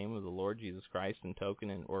me in the name of the Lord Jesus Christ in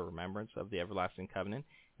token or remembrance of the everlasting covenant,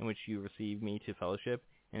 in which you receive me to fellowship,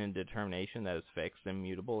 in a determination that is fixed,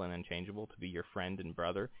 immutable, and unchangeable, to be your friend and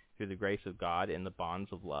brother, through the grace of God in the bonds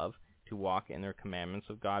of love, to walk in their commandments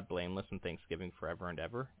of God, blameless in thanksgiving forever and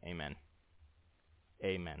ever? Amen.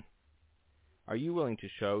 Amen. Are you willing to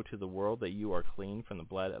show to the world that you are clean from the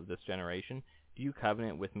blood of this generation? Do you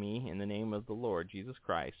covenant with me in the name of the Lord Jesus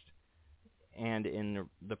Christ, and in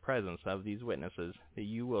the presence of these witnesses, that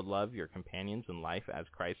you will love your companions in life as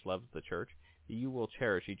Christ loves the church, that you will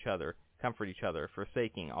cherish each other, comfort each other,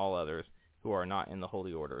 forsaking all others who are not in the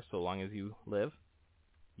holy order, so long as you live?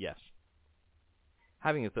 Yes.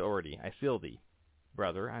 Having authority, I seal thee,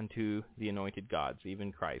 brother, unto the anointed gods,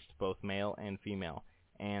 even Christ, both male and female,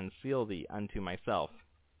 and seal thee unto myself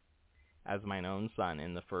as mine own son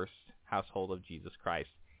in the first household of Jesus Christ,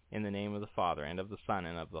 in the name of the Father, and of the Son,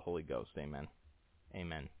 and of the Holy Ghost. Amen.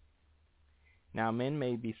 Amen. Now men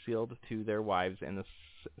may be sealed to their wives in the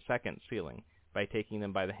second sealing, by taking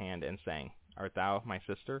them by the hand and saying, Art thou my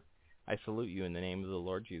sister? I salute you in the name of the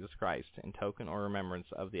Lord Jesus Christ, in token or remembrance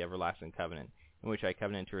of the everlasting covenant, in which I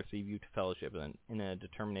covenant to receive you to fellowship in a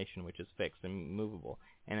determination which is fixed, immovable,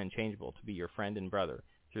 and unchangeable, to be your friend and brother,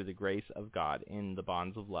 through the grace of God in the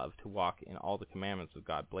bonds of love, to walk in all the commandments of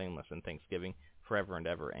God, blameless in thanksgiving, forever and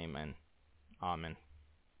ever. Amen. Amen.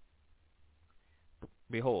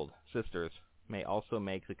 Behold, sisters may also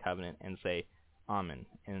make the covenant and say, Amen,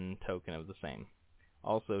 in token of the same.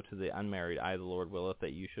 Also to the unmarried, I, the Lord, willeth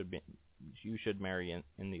that you should marry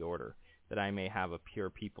in the order, that I may have a pure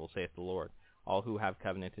people, saith the Lord. All who have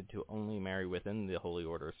covenanted to only marry within the holy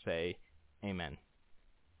order say, Amen.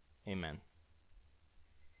 Amen.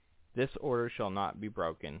 This order shall not be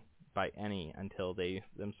broken by any until they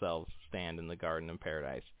themselves stand in the garden of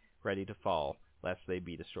paradise, ready to fall, lest they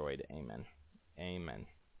be destroyed. Amen. Amen.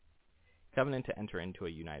 Covenant to enter into a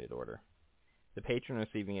united order. The patron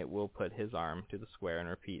receiving it will put his arm to the square and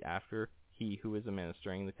repeat after he who is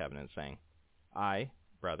administering the covenant, saying, I,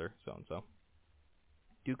 brother so-and-so,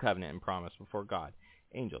 do covenant and promise before God,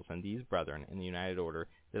 angels, and these brethren in the united order,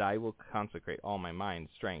 that I will consecrate all my mind,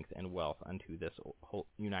 strength, and wealth unto this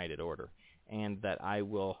united order, and that I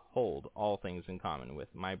will hold all things in common with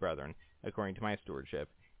my brethren according to my stewardship,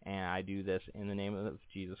 and I do this in the name of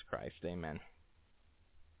Jesus Christ. Amen.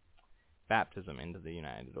 Baptism into the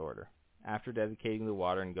united order. After dedicating the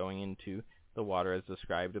water and going into the water as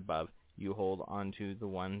described above, you hold on to the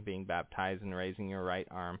one being baptized, and raising your right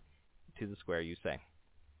arm to the square, you say,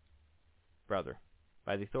 Brother,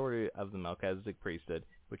 by the authority of the Melchizedek priesthood,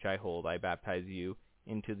 which I hold, I baptize you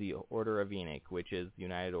into the order of Enoch, which is the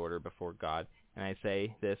united order before God, and I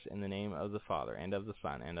say this in the name of the Father, and of the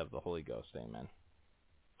Son, and of the Holy Ghost. Amen.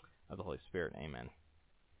 Of the Holy Spirit. Amen.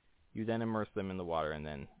 You then immerse them in the water, and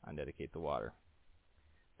then undedicate the water.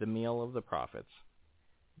 The meal of the prophets.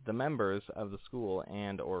 The members of the school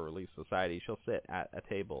and or relief society shall sit at a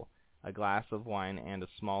table. A glass of wine and a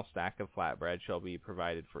small stack of flatbread shall be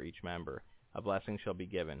provided for each member. A blessing shall be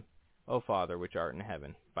given. O Father, which art in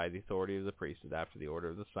heaven, by the authority of the priesthood, after the order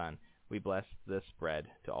of the Son, we bless this bread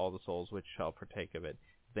to all the souls which shall partake of it,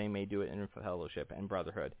 that they may do it in fellowship and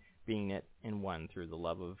brotherhood, being knit in one through the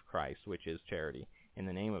love of Christ, which is charity. In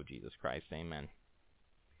the name of Jesus Christ. Amen.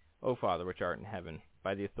 O Father, which art in heaven,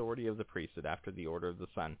 by the authority of the priesthood, after the order of the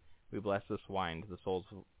Son, we bless this wine to the souls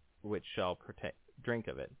which shall drink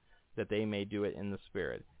of it, that they may do it in the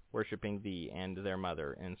Spirit, worshipping Thee and their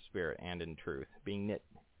Mother in spirit and in truth, being knit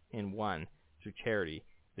in one through charity,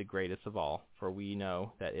 the greatest of all. For we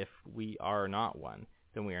know that if we are not one,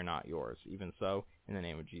 then we are not yours. Even so, in the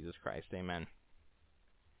name of Jesus Christ. Amen.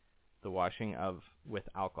 The washing with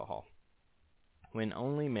alcohol. When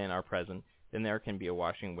only men are present, then there can be a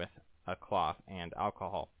washing with a cloth and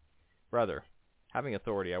alcohol. Brother, having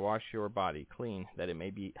authority, I wash your body clean, that it may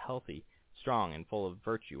be healthy, strong, and full of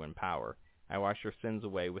virtue and power. I wash your sins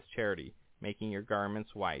away with charity, making your garments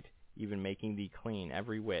white, even making thee clean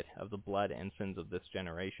every whit of the blood and sins of this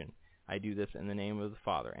generation. I do this in the name of the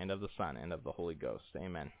Father, and of the Son, and of the Holy Ghost.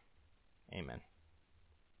 Amen. Amen.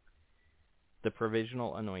 The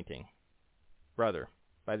provisional anointing. Brother,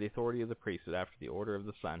 by the authority of the priesthood after the order of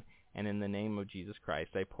the Son, and in the name of Jesus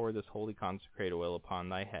Christ, I pour this holy consecrated oil upon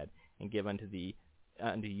thy head, and give unto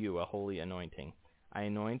you a holy anointing. I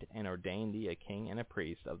anoint and ordain thee a king and a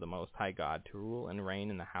priest of the Most High God, to rule and reign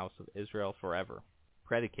in the house of Israel forever.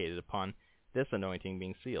 Predicated upon this anointing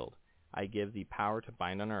being sealed, I give thee power to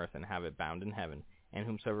bind on earth and have it bound in heaven, and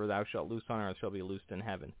whomsoever thou shalt loose on earth shall be loosed in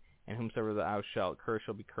heaven, and whomsoever thou shalt curse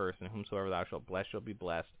shall be cursed, and whomsoever thou shalt bless shall be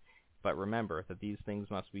blessed. But remember that these things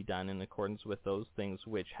must be done in accordance with those things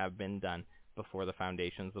which have been done before the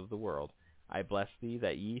foundations of the world. I bless thee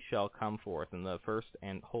that ye shall come forth in the first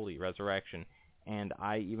and holy resurrection, and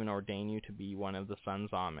I even ordain you to be one of the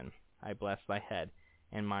sons Amen. I bless thy head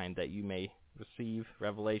and mind that you may receive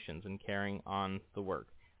revelations in carrying on the work.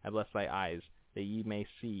 I bless thy eyes that ye may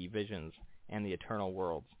see visions and the eternal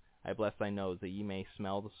worlds. I bless thy nose that ye may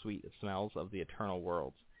smell the sweet smells of the eternal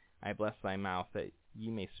worlds. I bless thy mouth that ye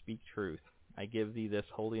may speak truth. I give thee this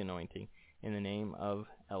holy anointing in the name of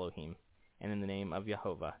Elohim, and in the name of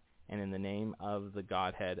Jehovah, and in the name of the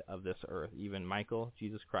Godhead of this earth, even Michael,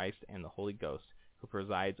 Jesus Christ, and the Holy Ghost, who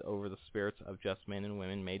presides over the spirits of just men and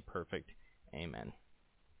women made perfect. Amen.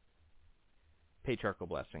 Patriarchal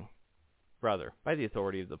blessing. Brother, by the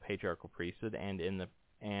authority of the patriarchal priesthood and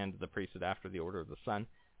the priesthood after the order of the Son,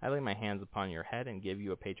 I lay my hands upon your head and give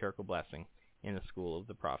you a patriarchal blessing in the school of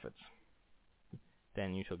the prophets.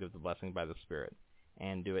 Then you shall give the blessing by the Spirit,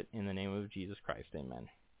 and do it in the name of Jesus Christ. Amen.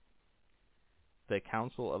 The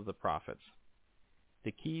council of the prophets.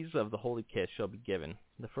 The keys of the holy kiss shall be given.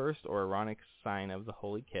 The first or Aaronic sign of the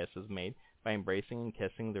holy kiss is made by embracing and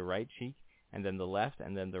kissing the right cheek, and then the left,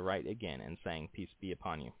 and then the right again, and saying, Peace be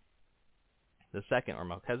upon you. The second or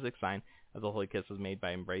Melchizedek sign of the holy kiss is made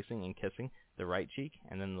by embracing and kissing the right cheek,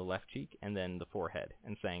 and then the left cheek, and then the forehead,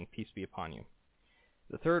 and saying, Peace be upon you.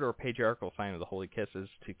 The third or patriarchal sign of the holy kiss is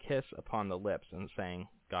to kiss upon the lips and saying,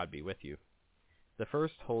 God be with you. The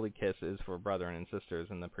first holy kiss is for brethren and sisters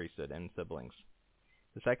in the priesthood and siblings.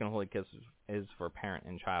 The second holy kiss is for parent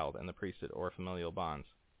and child in the priesthood or familial bonds.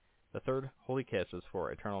 The third holy kiss is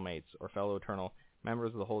for eternal mates or fellow eternal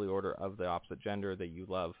members of the holy order of the opposite gender that you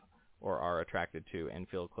love or are attracted to and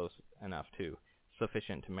feel close enough to,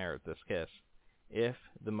 sufficient to merit this kiss. If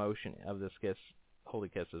the motion of this holy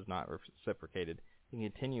kiss is not reciprocated, then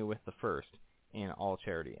continue with the first in all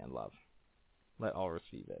charity and love. Let all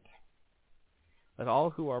receive it. Let all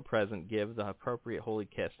who are present give the appropriate holy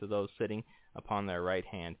kiss to those sitting upon their right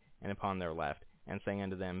hand and upon their left, and saying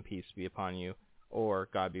unto them, Peace be upon you, or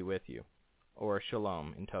God be with you, or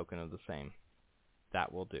Shalom in token of the same.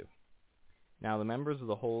 That will do. Now the members of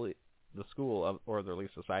the school or the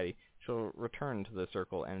Relief Society shall return to the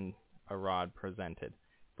circle and a rod presented.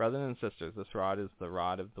 Brothers and sisters, this rod is the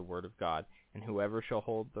rod of the word of God, and whoever shall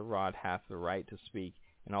hold the rod hath the right to speak,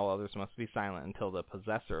 and all others must be silent until the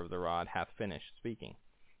possessor of the rod hath finished speaking.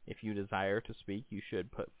 If you desire to speak, you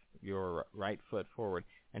should put your right foot forward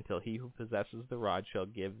until he who possesses the rod shall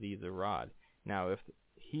give thee the rod. Now if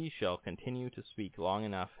he shall continue to speak long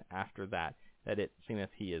enough after that it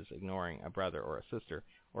seemeth he is ignoring a brother or a sister,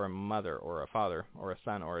 or a mother or a father, or a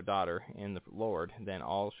son or a daughter in the Lord, then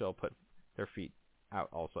all shall put their feet out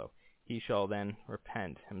also. He shall then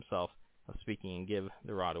repent himself of speaking and give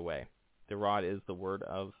the rod away. The rod is the word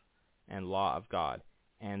of and law of God,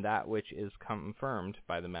 and that which is confirmed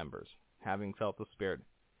by the members, having felt the Spirit,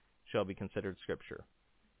 shall be considered Scripture.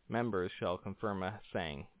 Members shall confirm a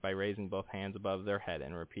saying by raising both hands above their head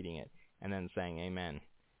and repeating it, and then saying Amen,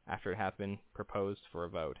 after it hath been proposed for a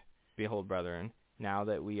vote. Behold, brethren, now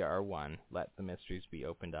that we are one, let the mysteries be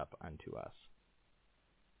opened up unto us.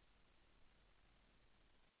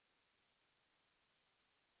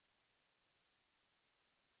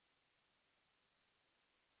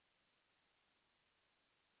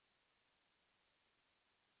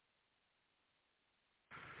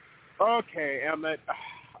 Okay, Emmett,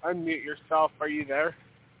 unmute yourself. Are you there?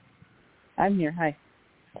 I'm here. Hi.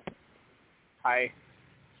 Hi.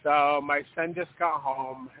 So my son just got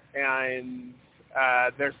home, and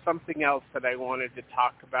there's something else that I wanted to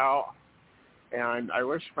talk about, and I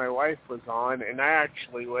wish my wife was on, and I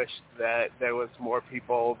actually wish that there was more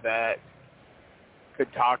people that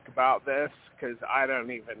could talk about this, because I don't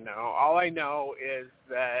even know. All I know is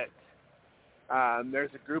that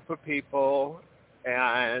there's a group of people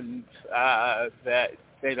and that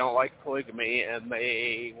they don't like polygamy, and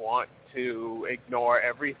they want to ignore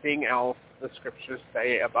everything else the scriptures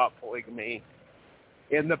say about polygamy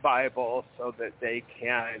in the Bible so that they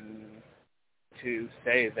can to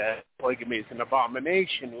say that polygamy is an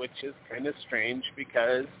abomination, which is kind of strange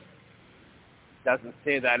because Doesn't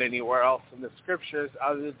say that anywhere else in the scriptures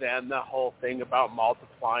other than the whole thing about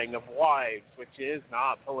multiplying of wives, which is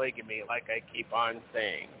not polygamy, like I keep on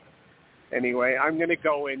saying. Anyway, I'm going to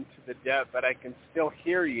go into the depth, but I can still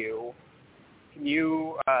hear you. Can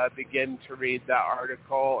you begin to read that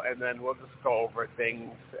article, and then we'll just go over things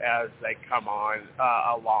as they come on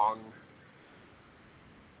along.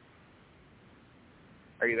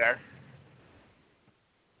 Are you there?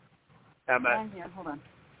 Emma? I'm here. Hold on.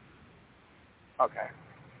 Okay.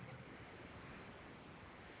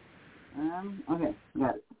 Okay,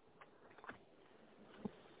 got it.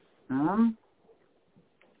 How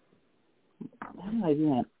do I do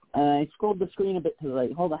that? I scrolled the screen a bit to the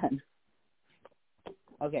right. Hold on.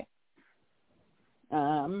 Okay.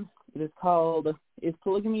 It is called Is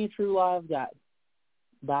Polygamy a True Law of God?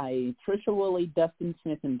 By Tricia Woolley, Dustin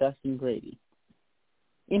Smith, and Dustin Grady.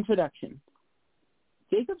 Introduction.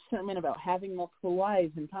 Jacob's sermon about having multiple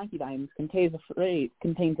wives and concubines contains a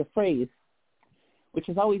phrase which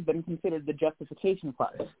has always been considered the justification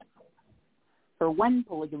clause for when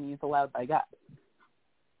polygamy is allowed by God,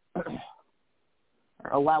 or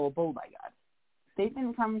allowable by God.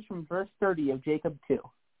 Statement comes from verse 30 of Jacob 2.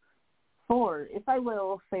 For if I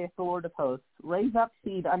will, saith the Lord of hosts, raise up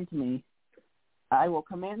seed unto me, I will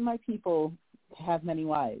command my people to have many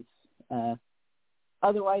wives.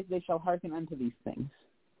 Otherwise they shall hearken unto these things.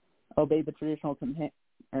 Obey the traditional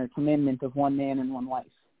commandment of one man and one wife.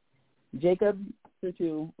 Jacob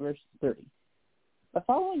 2, verse 30. The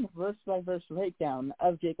following verse-by-verse breakdown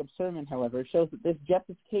of Jacob's sermon, however, shows that this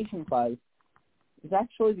justification clause is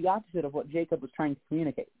actually the opposite of what Jacob was trying to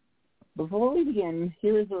communicate. Before we begin,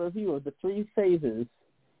 here is a review of the three phases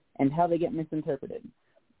and how they get misinterpreted.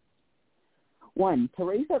 1. To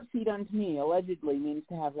raise up seed unto me allegedly means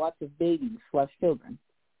to have lots of babies / children.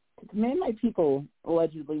 To command my people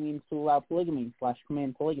allegedly means to allow polygamy /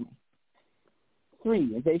 command polygamy.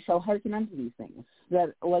 3. They shall hearken unto these things.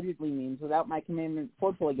 That allegedly means without my commandment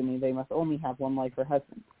for polygamy, they must only have one wife or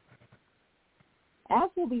husband.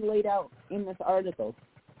 As will be laid out in this article.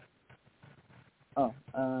 I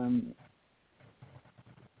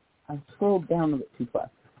scrolled down a bit too far.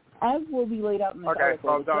 As will be laid out in this article.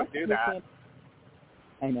 Okay, so don't do that.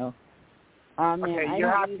 I know. Okay, you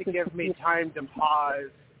have to give me time to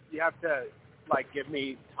pause. You have to, give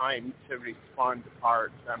me time to respond to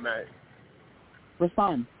parts.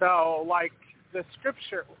 Respond. So, the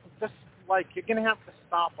scripture, just, you're going to have to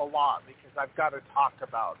stop a lot because I've got to talk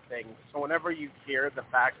about things. So whenever you hear the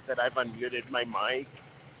fact that I've unmuted my mic,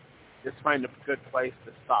 just find a good place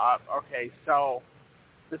to stop. Okay, so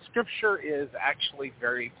the scripture is actually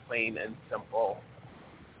very plain and simple.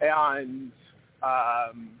 And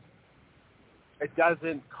it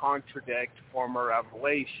doesn't contradict former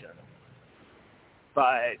revelation.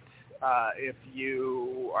 But if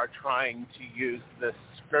you are trying to use this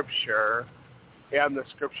scripture and the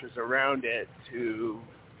scriptures around it to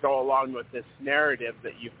go along with this narrative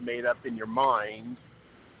that you've made up in your mind,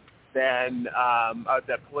 then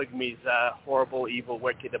that polygamy is a horrible, evil,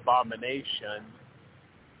 wicked abomination,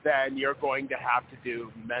 then you're going to have to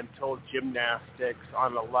do mental gymnastics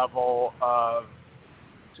on a level of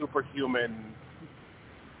superhuman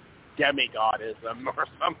demigodism or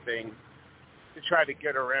something to try to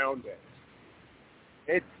get around it.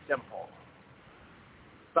 It's simple.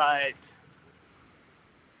 But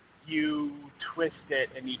you twist it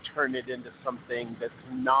and you turn it into something that's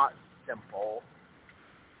not simple.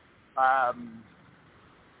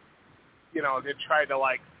 To try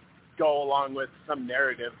to go along with some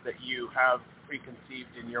narrative that you have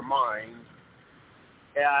preconceived in your mind.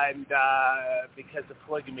 And because the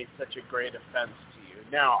polygamy is such a great offense to you.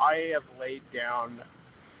 Now, I have laid down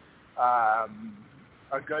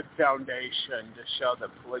a good foundation to show that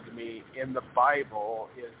polygamy in the Bible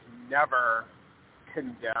is never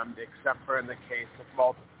condemned except for in the case of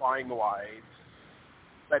multiplying wives.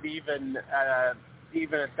 But even at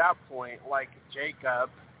that point, like Jacob,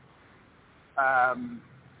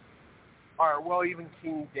 even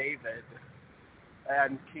King David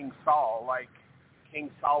and King Saul, King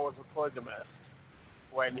Saul was a polygamist.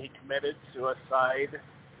 When he committed suicide,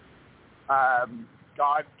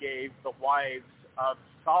 God gave the wives of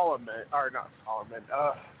Saul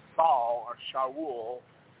or Shaul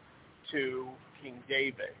to King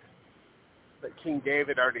David. But King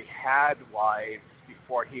David already had wives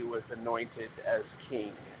before he was anointed as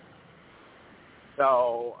king.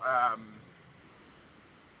 So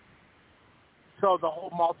the whole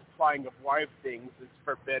multiplying of wife things is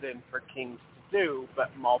forbidden for kings to do, but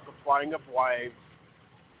multiplying of wives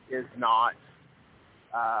is not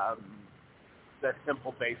the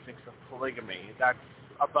simple basics of polygamy. That's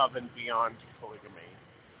above and beyond polygamy.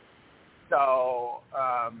 So,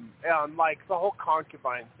 and like the whole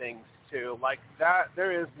concubine things too, like that,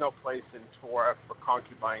 there is no place in Torah for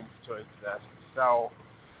concubines to exist. So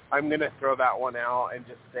I'm going to throw that one out and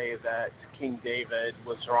just say that King David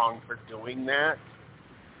was wrong for doing that,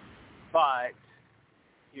 but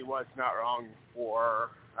he was not wrong for,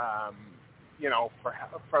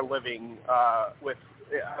 for living with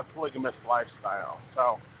a polygamous lifestyle.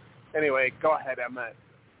 So anyway, go ahead, Emmett.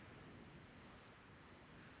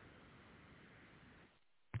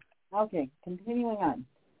 Okay, continuing on.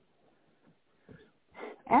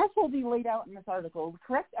 As will be laid out in this article, the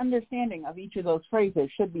correct understanding of each of those phrases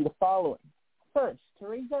should be the following. First, to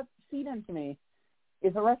raise up seed unto me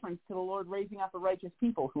is a reference to the Lord raising up a righteous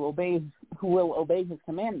people who will obey his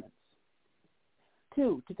commandments.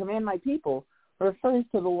 2, to command my people refers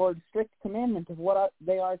to the Lord's strict commandment of what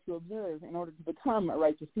they are to observe in order to become a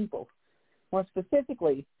righteous people. More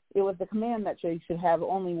specifically, it was the command that they should have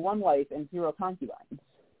only one wife and 0 concubines.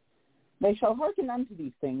 They shall hearken unto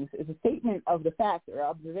these things is a statement of the fact or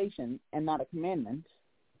observation and not a commandment,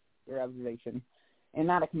 or observation, and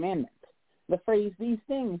not a commandment. The phrase these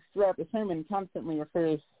things throughout the sermon consistently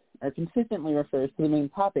refers to the main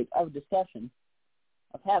topic of discussion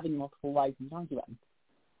of having multiple wives and concubines.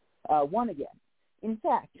 One again. In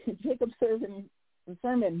fact, Jacob's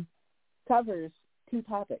sermon covers 2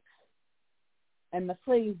 topics, and the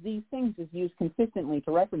phrase these things is used consistently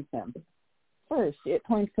to reference them. First, it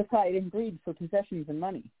points to pride and greed for possessions and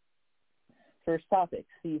money. First topic,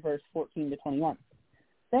 see verse 14 to 21.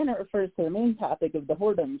 Then it refers to the main topic of the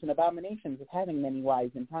whoredoms and abominations of having many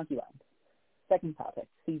wives and concubines. Second topic,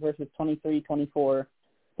 see verses 23, 24,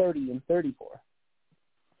 30, and 34.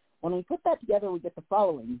 When we put that together, we get the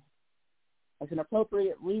following as an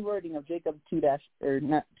appropriate rewording of Jacob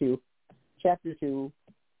chapter 2,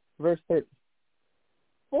 verse 30.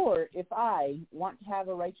 For if I want to have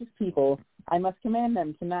a righteous people, I must command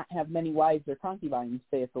them to not have many wives or concubines,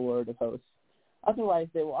 saith the Lord of hosts. Otherwise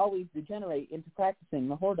they will always degenerate into practicing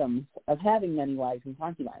the whoredoms of having many wives and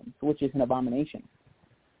concubines, which is an abomination.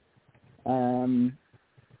 Do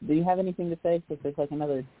you have anything to say? Because there's like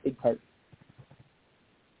another big part.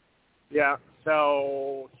 Yeah,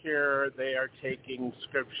 so here they are taking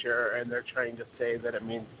scripture and they're trying to say that it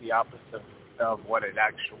means the opposite of what it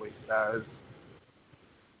actually says.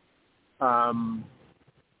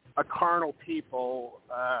 A carnal people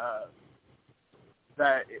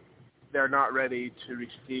that they're not ready to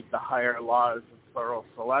receive the higher laws of plural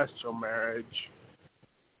celestial marriage,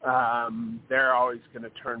 they're always going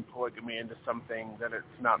to turn polygamy into something that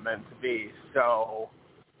it's not meant to be. So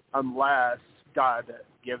unless God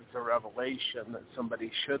gives a revelation that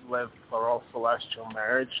somebody should live plural celestial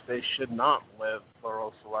marriage, they should not live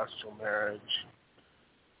plural celestial marriage.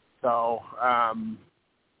 So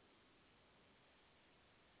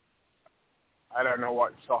I don't know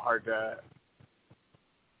what's so hard to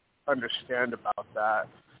understand about that.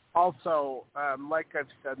 Also, like I've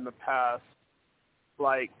said in the past,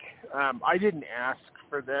 I didn't ask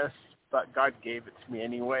for this, but God gave it to me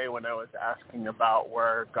anyway when I was asking about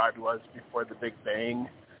where God was before the Big Bang.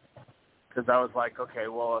 Because I was like, okay,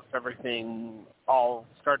 well, if everything all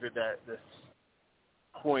started at this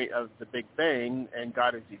point of the Big Bang and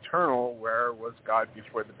God is eternal, where was God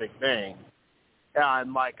before the Big Bang?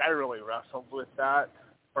 And, I really wrestled with that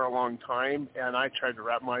for a long time, and I tried to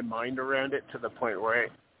wrap my mind around it to the point where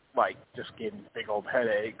it, just gave me big old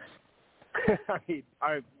headaches. I mean,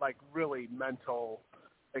 really mental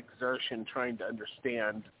exertion trying to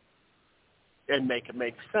understand and make it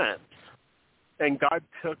make sense. And God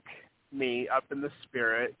took me up in the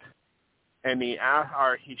spirit, and he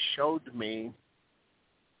showed me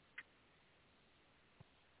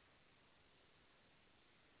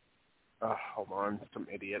hold on, some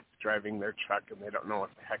idiots driving their truck and they don't know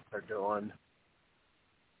what the heck they're doing.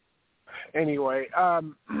 Anyway,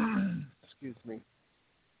 excuse me.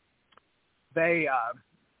 They,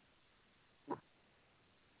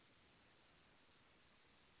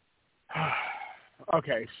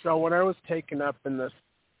 okay, so when I was taken up in this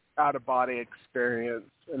out-of-body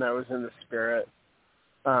experience and I was in the spirit,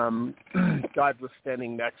 God was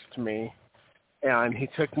standing next to me, and he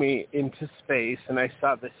took me into space, and I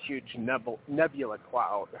saw this huge nebula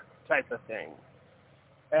cloud type of thing.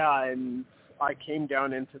 And I came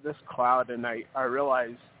down into this cloud, and I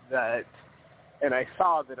realized that, and I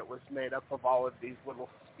saw that it was made up of all of these little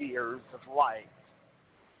spheres of light.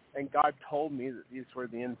 And God told me that these were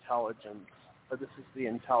the intelligence, or this is the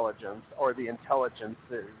intelligence, or the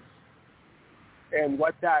intelligences. And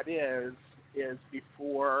what that is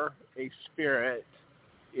before a spirit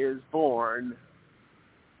is born,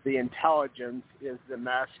 the intelligence is the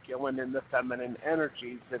masculine and the feminine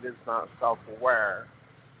energies that is not self-aware.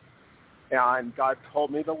 And God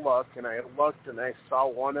told me to look, and I looked, and I saw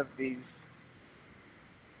one of these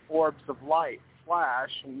orbs of light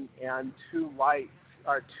flash, and two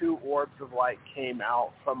orbs of light came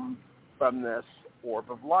out from this orb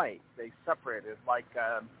of light. They separated like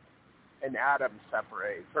an atom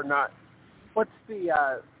separates, or not. What's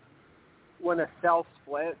the when a cell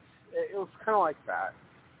splits? It was kind of like that.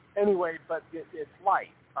 Anyway, but it's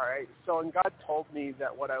light, all right? So, and God told me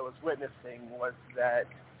that what I was witnessing was that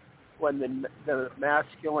when the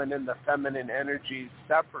masculine and the feminine energies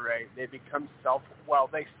separate, they become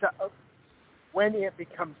when it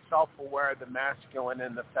becomes self-aware, the masculine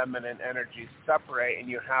and the feminine energies separate, and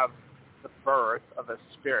you have the birth of a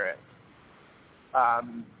spirit. I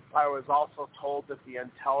was also told that the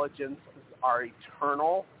intelligences are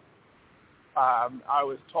eternal. I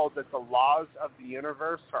was told that the laws of the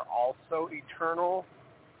universe are also eternal,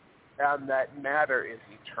 and that matter is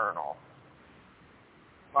eternal.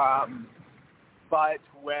 But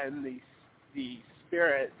when the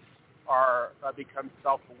spirits become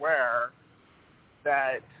self-aware,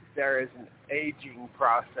 that there is an aging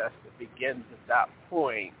process that begins at that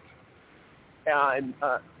point. And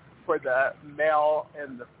for the male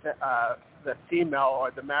and the female,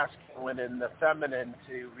 or the masculine and the feminine,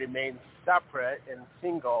 to remain separate and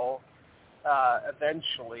single,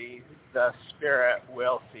 eventually the spirit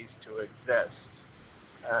will cease to exist.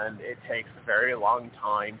 And it takes a very long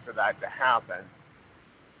time for that to happen.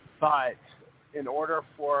 But in order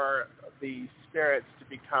for the spirits to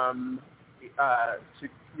become, to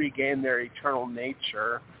regain their eternal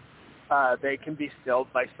nature, they can be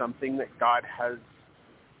stilled by something that God has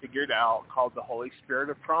figured out called the Holy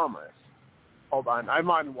Spirit of Promise. Hold on,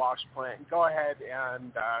 I'm on Wash Plant. Go ahead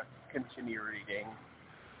and continue reading.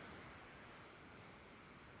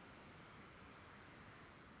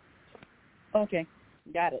 Okay,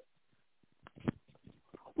 got it.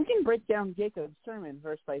 We can break down Jacob's sermon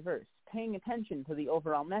verse by verse, paying attention to the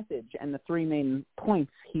overall message and the three main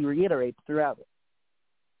points he reiterates throughout it.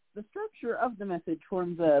 The structure of the message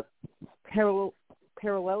forms a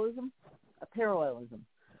parallelism,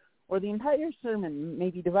 or the entire sermon may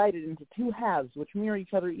be divided into two halves which mirror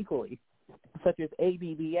each other equally, such as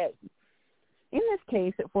ABBA. In this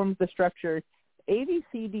case, it forms the structure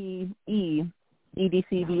ABCDE,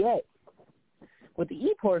 EDCBA, with the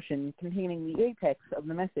E portion containing the apex of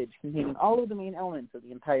the message, containing all of the main elements of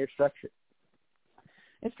the entire structure.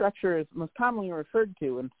 This structure is most commonly referred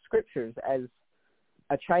to in scriptures as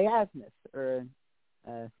a chiasmus, or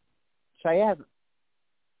a chiasm.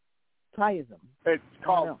 It's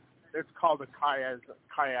called a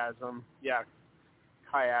chiasm. Yeah,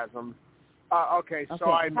 chiasm. Okay,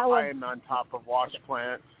 so I'm on top of Wash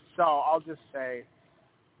Plant. So I'll just say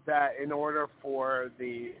that in order for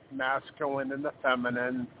the masculine and the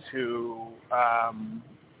feminine to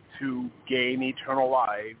gain eternal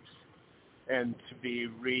lives and to be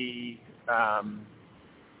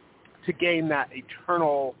to gain that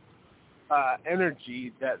eternal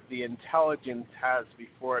energy that the intelligence has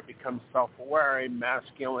before it becomes self-aware, a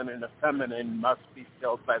masculine and a feminine must be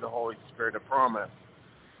filled by the Holy Spirit of Promise.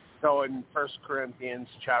 So in 1 Corinthians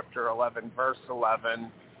chapter 11, verse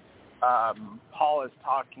 11, Paul is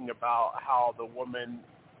talking about how the woman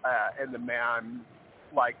and the man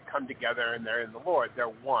come together and they're in the Lord. They're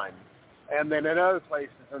one. And then in other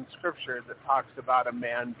places in Scripture, it talks about a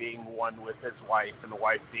man being one with his wife and the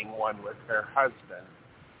wife being one with her husband.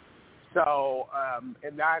 So,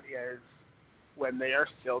 and that is when they are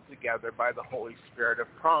sealed together by the Holy Spirit of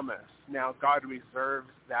Promise. Now, God reserves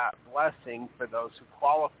that blessing for those who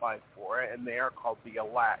qualify for it, and they are called the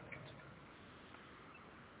elect.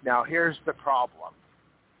 Now, here's the problem.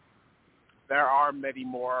 There are many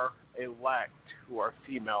more elect who are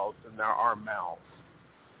females than there are males.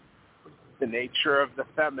 The nature of the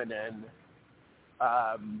feminine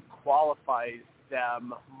qualifies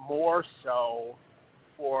them more so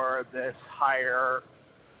for this higher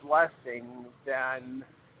blessing than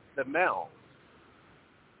the males.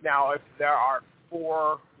 Now, if there are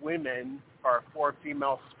 4 women or 4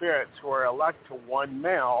 female spirits who are elect to one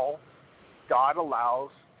male, God allows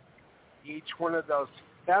each one of those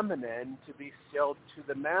feminine to be sealed to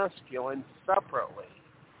the masculine separately.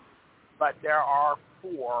 But there are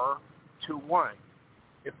 4 to 1.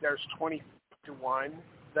 If there's 20 to 1,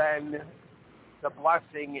 then the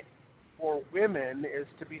blessing for women is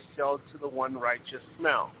to be sealed to the one righteous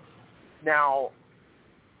male. Now,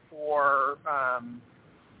 for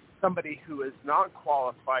somebody who is not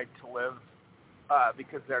qualified to live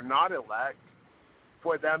because they're not elect,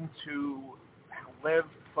 for them to live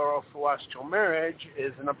plural celestial marriage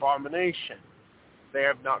is an abomination. They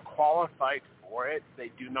have not qualified for it.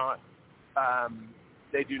 They do not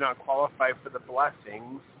qualify for the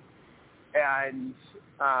blessings, and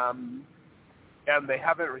they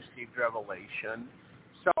haven't received revelation.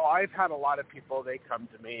 So I've had a lot of people, they come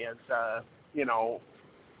to me as,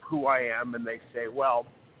 who I am, and they say, well,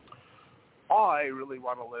 I really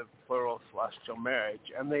want to live plural celestial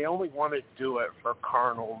marriage, and they only want to do it for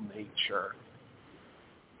carnal nature.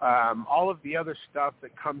 All of the other stuff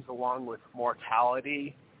that comes along with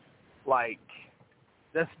mortality, like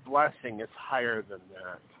this blessing is higher than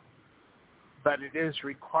that. But it is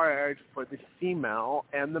required for the female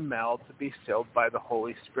and the male to be sealed by the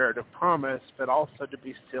Holy Spirit of promise, but also to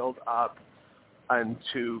be sealed up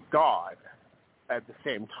unto God at the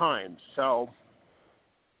same time. So,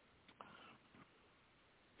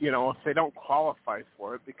 if they don't qualify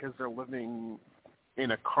for it because they're living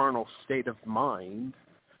in a carnal state of mind,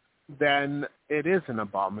 then it is an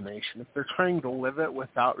abomination. If they're trying to live it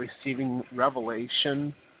without receiving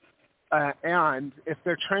revelation, and if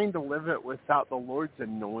they're trying to live it without the Lord's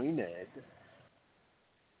anointed,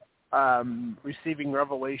 receiving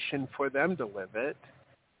revelation for them to live it,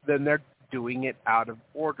 then they're doing it out of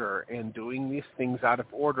order. And doing these things out of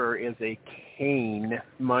order is a Cain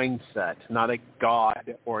mindset, not a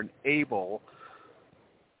God or an Abel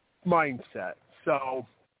mindset. So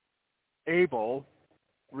Abel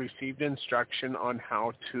received instruction on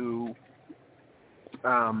how to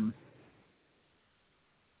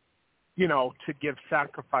to give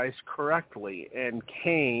sacrifice correctly, and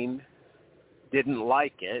Cain didn't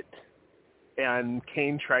like it, and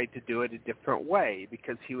Cain tried to do it a different way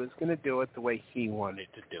because he was going to do it the way he wanted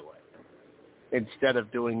to do it instead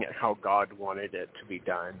of doing it how God wanted it to be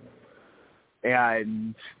done.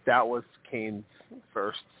 And that was Cain's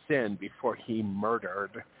first sin before he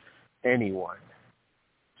murdered anyone.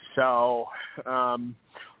 So,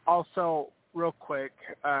 also, real quick,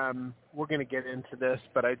 we're going to get into this,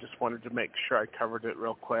 but I just wanted to make sure I covered it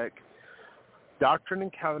real quick. Doctrine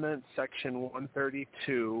and Covenants, section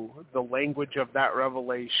 132, the language of that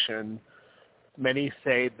revelation, many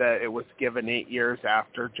say that it was given 8 years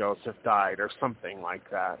after Joseph died or something like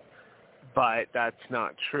that. But that's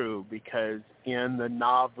not true, because in the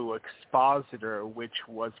Nauvoo Expositor, which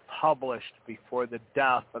was published before the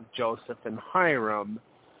death of Joseph and Hiram,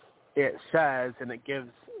 it says, and it gives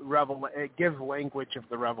language of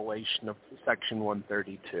the revelation of section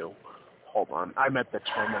 132. Hold on, I'm at the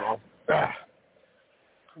terminal.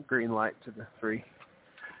 Green light to the 3.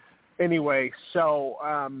 Anyway, so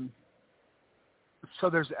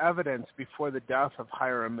there's evidence before the death of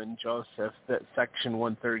Hiram and Joseph that section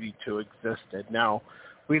 132 existed. Now,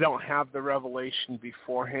 we don't have the revelation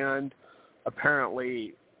beforehand.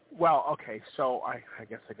 Apparently, well, okay, so I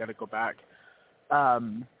guess I got to go back.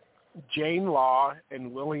 Jane Law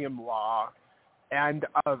and William Law and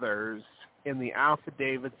others in the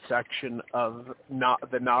affidavit section of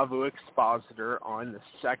the Nauvoo Expositor on the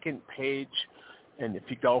second page, and if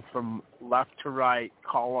you go from left to right,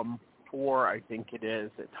 column 4, I think it is,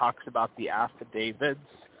 it talks about the affidavits,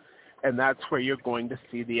 and that's where you're going to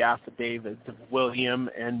see the affidavits of William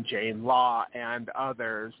and Jane Law and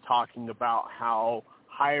others talking about how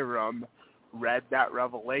Hiram read that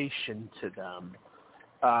revelation to them.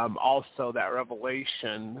 Also, that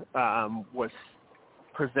revelation was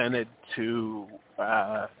presented to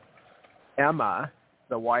Emma,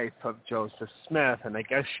 the wife of Joseph Smith, and I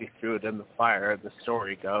guess she threw it in the fire, the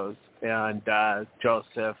story goes, and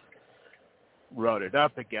Joseph wrote it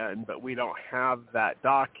up again, but we don't have that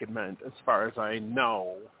document as far as I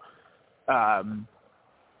know. And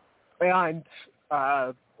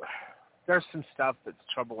there's some stuff that's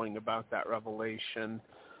troubling about that revelation,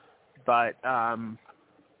 but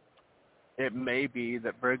it may be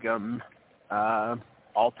that Brigham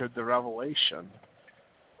altered the revelation.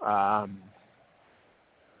 But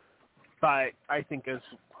I think I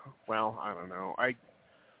don't know. I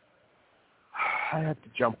have to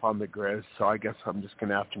jump on the grid, so I guess I'm just going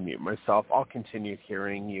to have to mute myself. I'll continue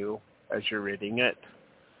hearing you as you're reading it,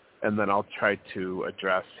 and then I'll try to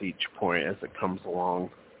address each point as it comes along.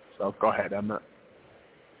 So go ahead, Emma.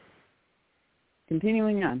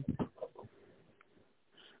 Continuing on.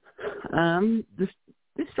 This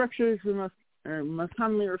structure is most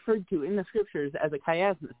commonly referred to in the scriptures as a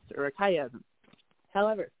chiasmus, or a chiasm.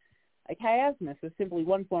 However, a chiasmus is simply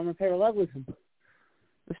one form of parallelism.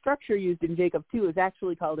 The structure used in Jacob 2 is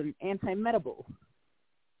actually called an antimetable,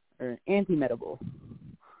 or antimetable.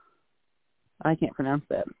 I can't pronounce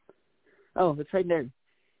that. Oh, it's right there.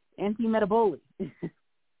 Antimetabole.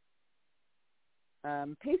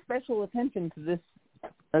 Pay special attention to this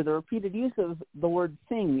or the repeated use of the word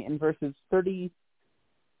sing in verses 30,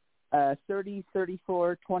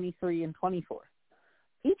 34, 23, and 24.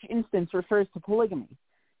 Each instance refers to polygamy.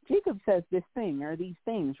 Jacob says this thing or these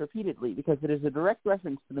things repeatedly because it is a direct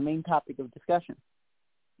reference to the main topic of discussion,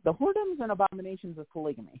 the whoredoms and abominations of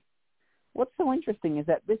polygamy. What's so interesting is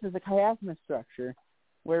that this is a chiasmus structure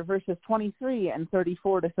where verses 23 and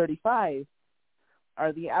 34 to 35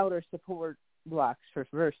 are the outer support blocks for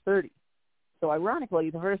verse 30. So ironically,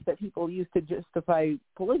 the verse that people use to justify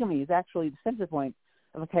polygamy is actually the center point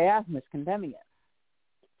of a chiasmus condemning it.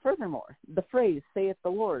 Furthermore, the phrase, saith the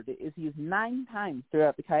Lord, is used 9 times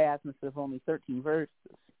throughout the chiasmus of only 13 verses.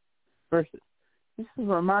 This is a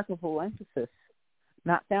remarkable emphasis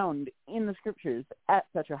not found in the scriptures at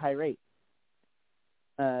such a high rate.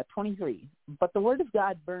 23. But the word of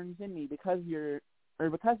God burns in me because of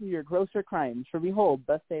your grosser crimes. For behold,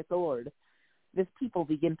 thus saith the Lord, this people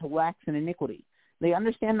begin to wax in iniquity. They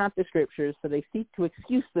understand not the scriptures, so they seek to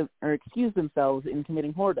excuse themselves in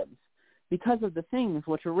committing whoredoms, because of the things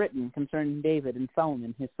which are written concerning David and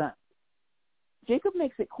Solomon his son. Jacob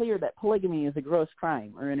makes it clear that polygamy is a gross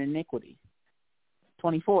crime, or an iniquity.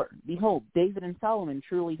 24. Behold, David and Solomon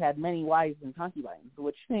truly had many wives and concubines,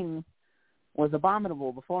 which thing was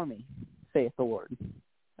abominable before me, saith the Lord.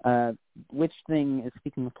 Which thing is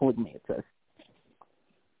speaking of polygamy, it says.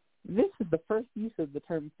 This is the first use of the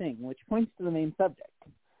term thing, which points to the main subject.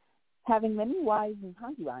 Having many wives and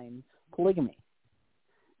concubines, polygamy.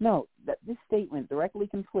 Note that this statement directly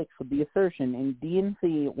conflicts with the assertion in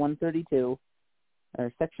D&C 132,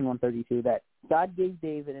 or section 132, that God gave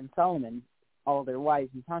David and Solomon all their wives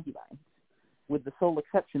and concubines, with the sole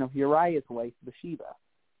exception of Uriah's wife, BATHSHEBA.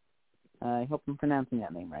 I hope I'm pronouncing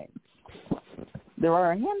that name right. There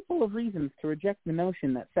are a handful of reasons to reject the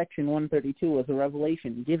notion that section 132 was a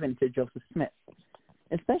revelation given to Joseph Smith,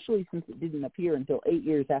 especially since it didn't appear until 8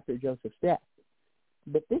 years after Joseph's death.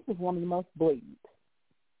 But this is one of the most blatant.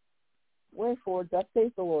 Wherefore, thus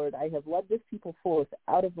saith the Lord, I have led this people forth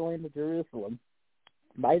out of the land of Jerusalem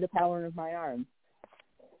by the power of my arm,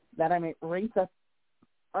 that I may raise up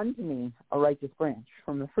unto me a righteous branch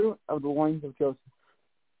from the fruit of the loins of Joseph.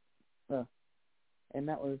 And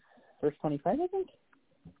that was verse 25, I think?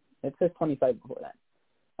 It says 25 before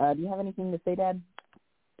that. Do you have anything to say, Dad?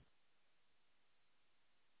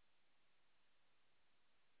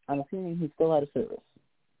 I'm assuming he's still out of service.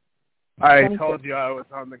 I 26. told you I was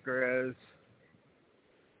on the grizz.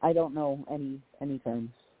 I don't know any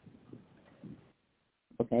terms.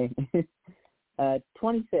 Okay.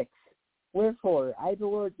 26. Wherefore, I, the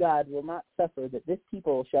Lord God, will not suffer that this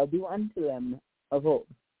people shall do unto them of old,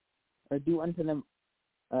 or do unto them,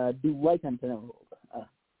 do like unto them of old.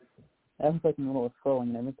 I was like in the middle of scrolling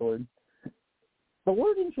and I missed the word. The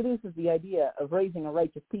word introduces the idea of raising a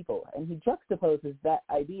righteous people, and he juxtaposes that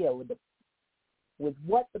idea with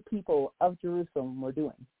what the people of Jerusalem were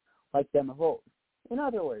doing, like them of old. In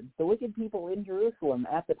other words, the wicked people in Jerusalem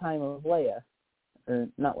at the time of Lehi,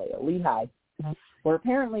 were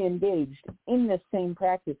apparently engaged in this same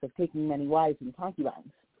practice of taking many wives and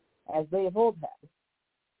concubines, as they of old had.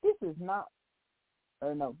 This is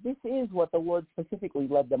what the Lord specifically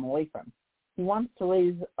led them away from. He wants to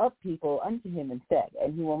raise up people unto him instead,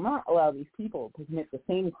 and he will not allow these people to commit the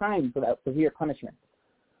same crimes without severe punishment.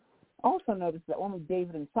 Also notice that only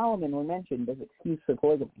David and Solomon were mentioned as excuse for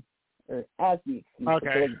polygamy, or as the excuse for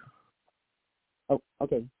polygamy. Oh,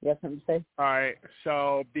 okay. You have something to say? All right.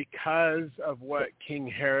 So because of what King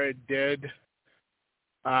Herod did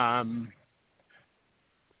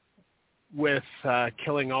with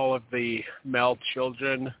killing all of the male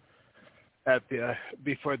children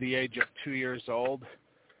before the age of 2 years old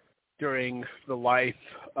during the life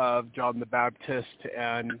of John the Baptist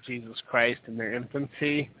and Jesus Christ in their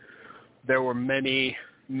infancy, there were many,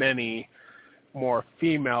 many more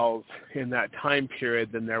females in that time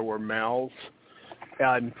period than there were males.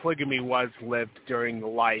 And polygamy was lived during the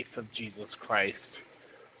life of Jesus Christ.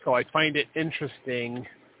 So I find it interesting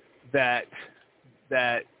that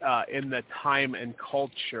in the time and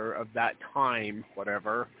culture of that time,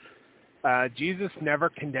 Jesus never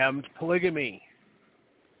condemned polygamy.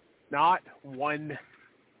 Not one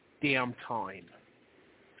damn time.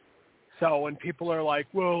 So when people are like,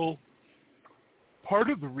 well, part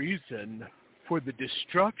of the reason for the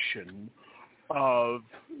destruction of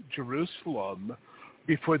Jerusalem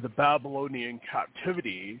before the Babylonian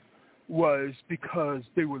captivity was because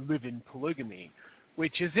they were living polygamy,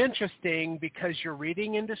 which is interesting because you're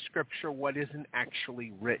reading into Scripture what isn't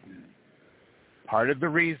actually written. Part of the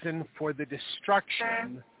reason for the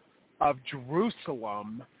destruction of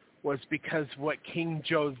Jerusalem was because what King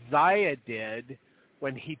Josiah did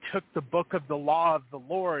when he took the book of the law of the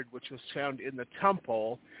Lord, which was found in the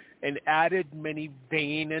temple, and added many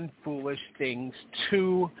vain and foolish things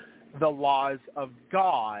to the laws of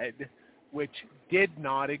God, which did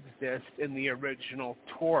not exist in the original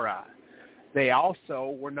Torah. They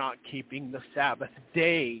also were not keeping the Sabbath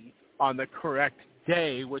day on the correct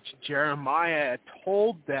day, which Jeremiah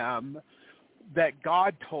told them that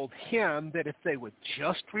God told him that if they would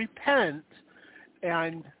just repent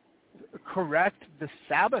and correct the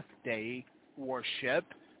Sabbath day worship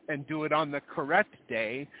and do it on the correct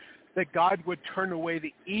day, that God would turn away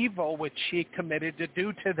the evil which he committed to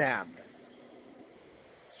do to them.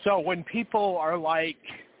 So when people are like,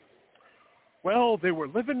 well, they were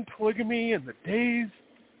living polygamy in the days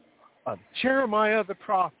of Jeremiah the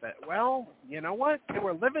prophet. Well, you know what? They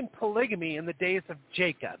were living polygamy in the days of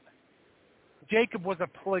Jacob. Jacob was a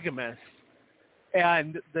polygamist,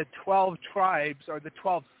 and the 12 tribes, or the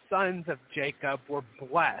 12 sons of Jacob, were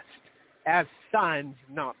blessed as sons,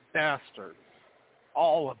 not bastards.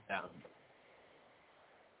 All of them.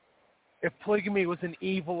 If polygamy was an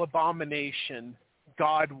evil abomination,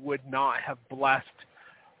 God would not have blessed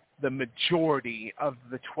the majority of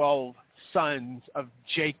the 12 sons of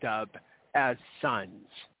Jacob as sons.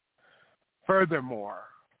 Furthermore,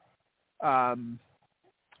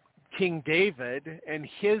 King David and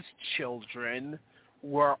his children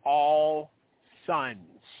were all sons.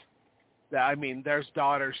 I mean, there's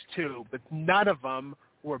daughters too, but none of them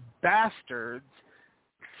were bastards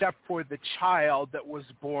except for the child that was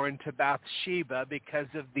born to Bathsheba because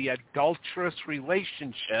of the adulterous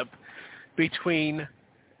relationship between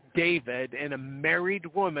David and a married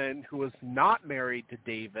woman who was not married to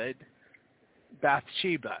David,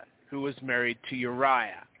 Bathsheba, who was married to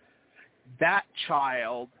Uriah. That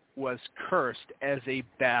child was cursed as a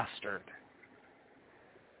bastard.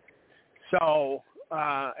 So,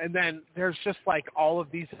 and then there's just like all of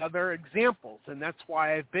these other examples, and that's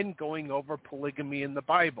why I've been going over polygamy in the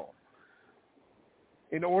Bible.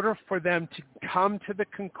 In order for them to come to the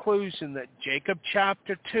conclusion that Jacob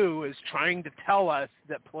chapter 2 is trying to tell us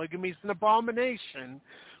that polygamy is an abomination,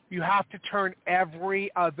 you have to turn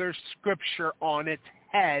every other scripture on its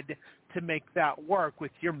head to make that work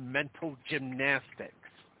with your mental gymnastics.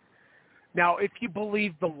 Now, if you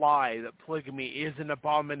believe the lie that polygamy is an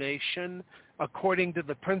abomination, according to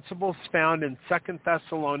the principles found in 2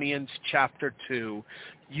 Thessalonians chapter 2,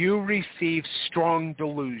 you receive strong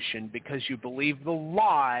delusion because you believe the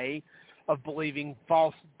lie of believing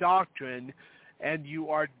false doctrine, and you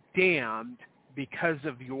are damned because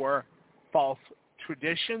of your false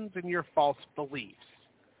traditions and your false beliefs.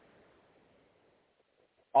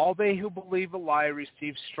 All they who believe a lie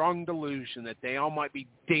receive strong delusion that they all might be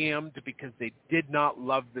damned because they did not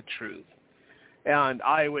love the truth. And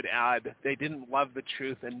I would add, they didn't love the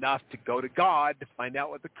truth enough to go to God to find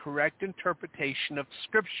out what the correct interpretation of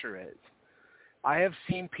Scripture is. I have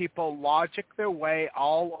seen people logic their way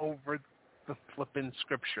all over the flippin'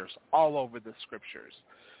 Scriptures, all over the Scriptures.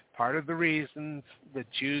 Part of the reasons the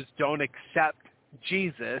Jews don't accept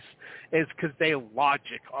Jesus is because they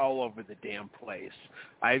logic all over the damn place.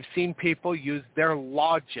 I've seen people use their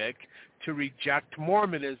logic to reject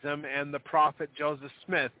Mormonism and the prophet Joseph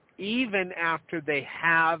Smith, even after they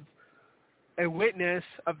have a witness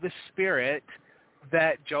of the Spirit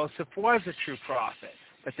that Joseph was a true prophet.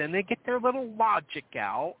 But then they get their little logic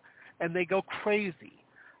out and they go crazy.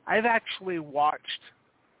 I've actually watched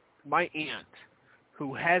my aunt,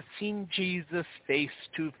 who has seen Jesus face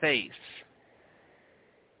to face,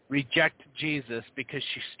 reject Jesus because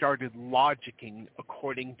she started logicking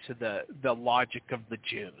according to the logic of the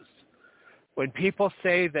Jews. When people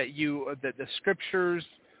say that the Scriptures,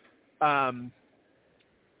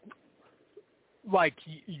 like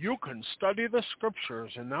you can study the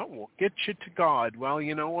Scriptures and that will get you to God. Well,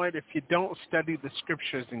 you know what? If you don't study the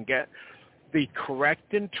Scriptures and get the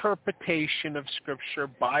correct interpretation of Scripture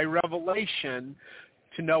by revelation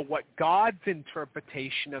to know what God's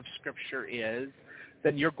interpretation of Scripture is,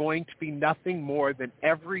 then you're going to be nothing more than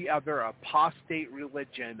every other apostate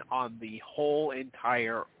religion on the whole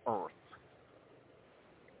entire earth.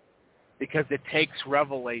 Because it takes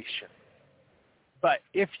revelation. But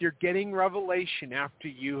if you're getting revelation after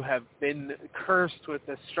you have been cursed with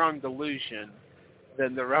a strong delusion,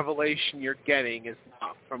 then the revelation you're getting is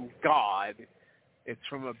not from God, it's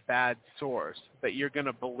from a bad source. But you're going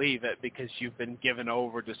to believe it because you've been given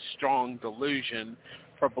over to strong delusion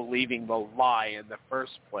for believing the lie in the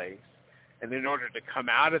first place. And in order to come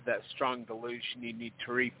out of that strong delusion, you need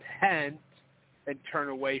to repent and turn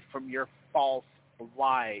away from your false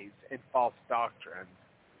lies and false doctrine.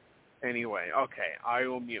 Anyway, okay, I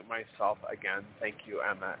will mute myself again. Thank you,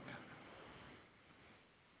 Emmett.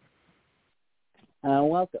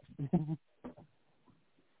 Welcome.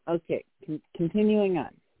 Okay, continuing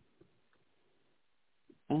on.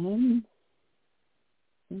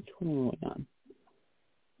 Which one are we on?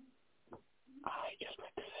 I just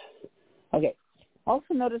read this. Okay.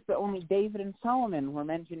 Also notice that only David and Solomon were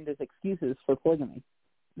mentioned as excuses for polygamy.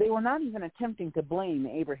 They were not even attempting to blame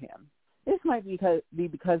Abraham. This might be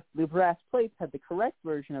because the brass plates had the correct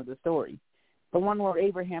version of the story, the one where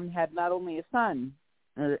Abraham had not only a son,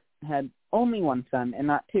 or had only one son and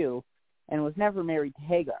not two, and was never married to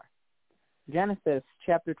Hagar. Genesis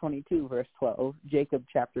chapter 22, verse 12, Jacob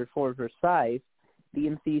chapter 4, verse 5,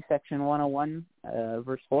 D&C section 101,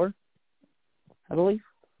 verse 4, I believe.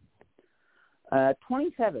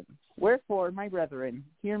 27, wherefore, my brethren,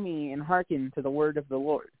 hear me and hearken to the word of the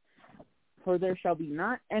Lord. For there shall be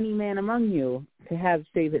not any man among you to have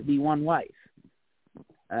save it be one wife.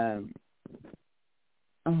 Oh,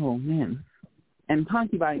 man. And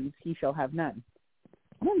concubines he shall have none.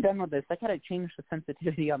 When I'm done with this, I gotta change the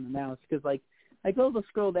sensitivity on the mouse, because, I go to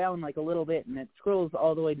scroll down, a little bit, and it scrolls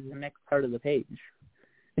all the way to the next part of the page.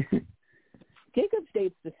 Jacob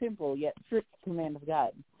states the simple yet strict command of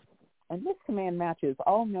God. And this command matches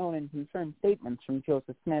all known and confirmed statements from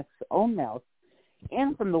Joseph Smith's own mouth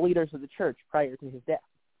and from the leaders of the church prior to his death,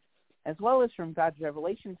 as well as from God's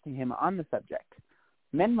revelations to him on the subject.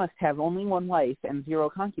 Men must have only one wife and 0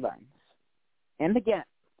 concubines. And again,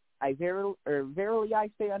 verily I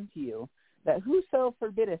say unto you, that whoso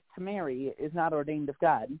forbiddeth to marry is not ordained of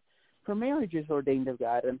God, for marriage is ordained of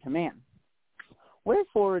God unto man.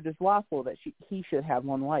 Wherefore it is lawful that he should have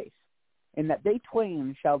one wife, and that they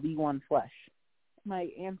twain shall be one flesh. My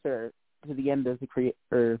answer to the end of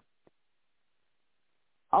the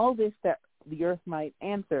all this that the earth might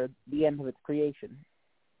answer the end of its creation,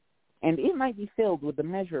 and it might be filled with the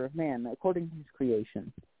measure of man according to his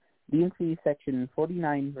creation. D&C section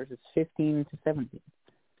 49, verses 15 to 17.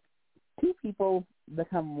 2 people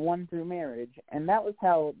become one through marriage, and that was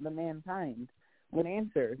how the mankind would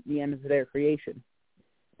answer the end of their creation.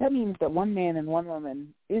 That means that one man and one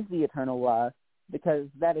woman is the eternal law, because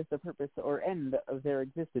that is the purpose or end of their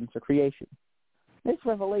existence or creation. This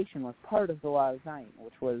revelation was part of the law of Zion,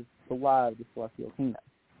 which was the law of the celestial kingdom.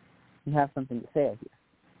 You have something to say here.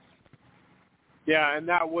 Yeah, and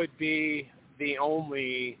that would be the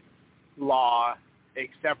only law,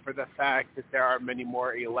 except for the fact that there are many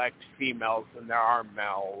more elect females than there are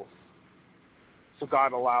males. So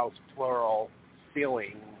God allows plural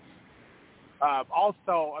sealings.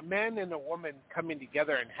 Also, a man and a woman coming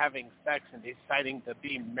together and having sex and deciding to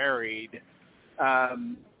be married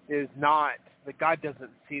is not, that God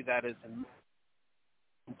doesn't see that as a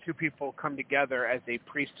 2 people come together as a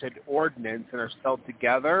priesthood ordinance and are sealed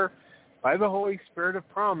together by the Holy Spirit of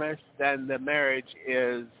promise, then the marriage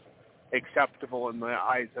is acceptable in the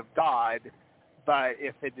eyes of God. But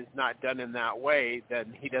if it is not done in that way,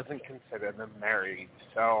 then he doesn't consider them married.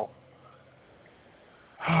 So,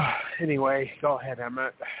 anyway, go ahead,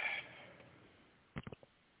 Emmett.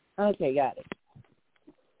 Okay, got it.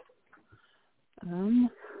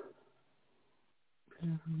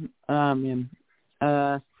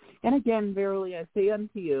 And again, verily I say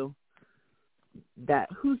unto you, that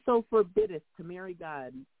whoso forbiddeth to marry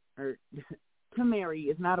God, or to marry,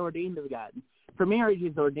 is not ordained of God, for marriage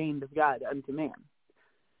is ordained of God unto man.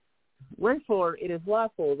 Wherefore it is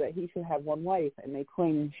lawful that he should have one wife, and they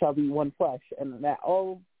twain shall be one flesh, and that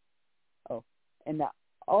all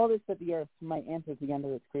this that the earth might answer the end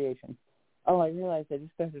of its creation. Oh, I realized I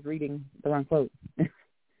just started reading the wrong quote. Okay.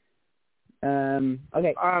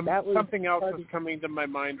 That was something else was coming to my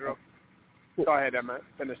mind. Go ahead, Emma.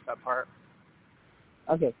 Finish that part.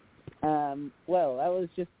 Okay. Well, I was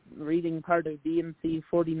just reading part of D&C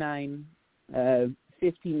 49,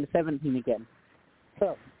 15 to 17 again.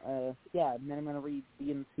 So, yeah, and then I'm going to read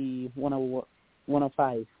D&C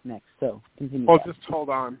 105 next. So, continue. Well, just hold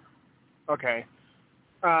on. Okay.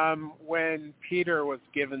 When Peter was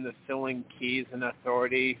given the sealing keys and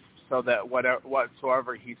authority so that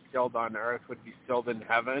whatsoever he sealed on earth would be sealed in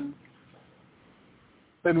heaven,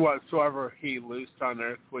 and whatsoever he loosed on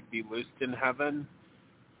earth would be loosed in heaven,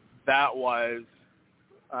 that was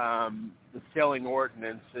the sealing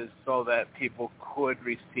ordinances so that people could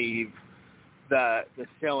receive the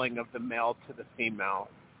sealing of the male to the female.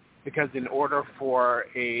 Because in order for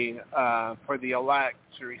the elect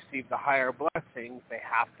to receive the higher blessings, they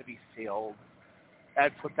have to be sealed.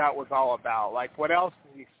 That's what that was all about. Like, what else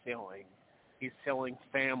is he sealing? He's sealing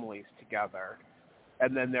families together.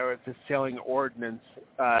 And then there was a sealing ordinance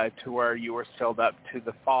to where you were sealed up to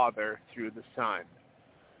the Father through the Son.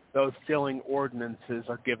 those sealing ordinances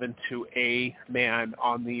are given to a man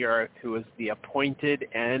on the earth who is the appointed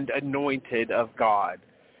and anointed of God.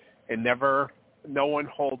 And no one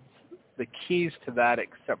holds the keys to that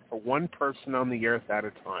except for one person on the earth at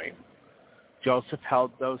a time. Joseph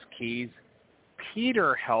held those keys.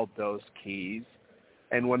 Peter held those keys.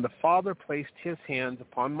 And when the Father placed his hands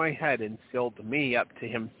upon my head and sealed me up to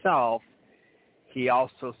himself, he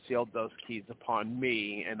also sealed those keys upon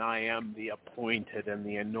me, and I am the appointed and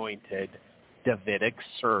the anointed Davidic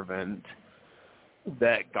servant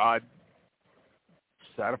that God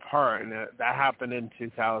set apart. And that happened in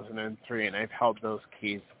 2003, and I've held those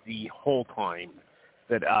keys the whole time,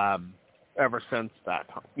 that ever since that,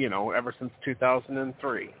 ever since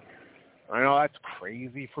 2003. I know that's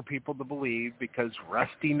crazy for people to believe because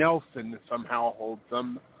Rusty Nelson somehow holds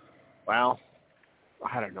them. Well,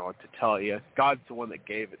 I don't know what to tell you. God's the one that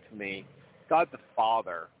gave it to me. God the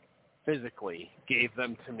Father physically gave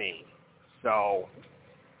them to me. So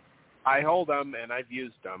I hold them and I've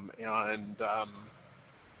used them, and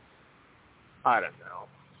I don't know.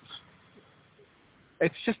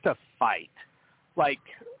 It's just a fight. Like,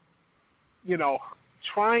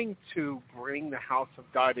 trying to bring the house of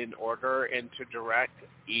God in order and to direct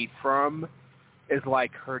Ephraim is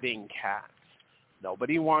like herding cats.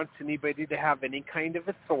 Nobody wants anybody to have any kind of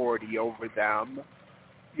authority over them,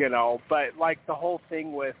 but like the whole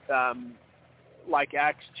thing with like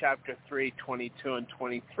Acts chapter 3, 22 and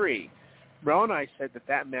 23. Moroni said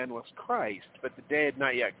that man was Christ, but the day had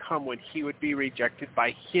not yet come when he would be rejected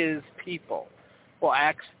by his people. Well,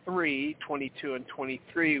 Acts 3, 22 and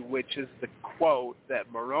 23, which is the quote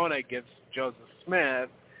that Moroni gives Joseph Smith,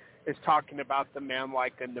 is talking about the man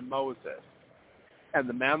like unto Moses. And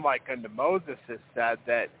the man like unto Moses has said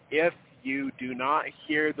that if you do not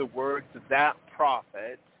hear the words of that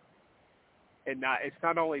prophet, and it's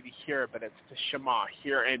not only to hear, but it's to Shema,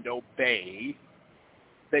 hear and obey,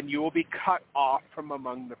 then you will be cut off from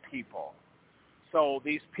among the people. So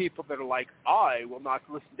these people that are like, I will not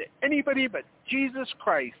listen to anybody but Jesus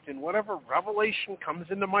Christ, and whatever revelation comes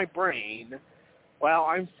into my brain, well,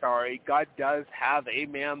 I'm sorry, God does have a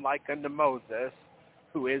man like unto Moses,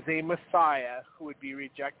 who is a Messiah, who would be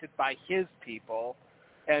rejected by his people.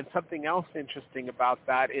 And something else interesting about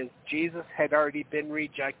that is Jesus had already been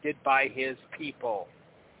rejected by his people.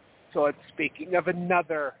 So it's speaking of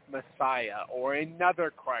another Messiah or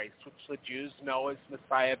another Christ, which the Jews know as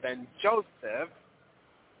Messiah ben Joseph.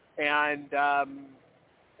 And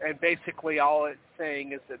basically all it's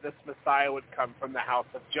saying is that this Messiah would come from the house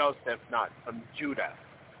of Joseph, not from Judah.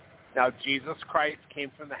 Now, Jesus Christ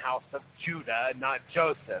came from the house of Judah, not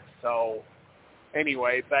Joseph. So,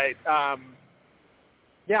 anyway, but,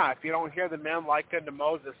 if you don't hear the man like unto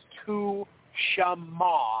Moses, to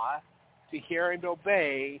Shema, to hear and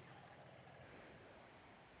obey,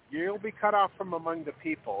 you'll be cut off from among the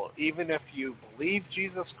people, even if you believe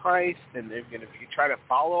Jesus Christ, and if you try to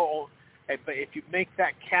follow, but if you make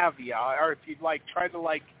that caveat, or if you, try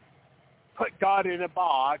to, put God in a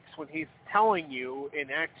box when he's telling you in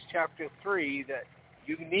Acts chapter 3 that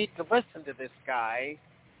you need to listen to this guy,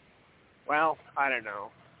 well, I don't know.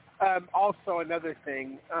 Also, another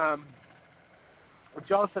thing,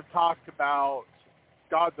 Joseph talked about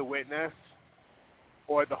God the Witness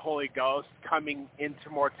or the Holy Ghost coming into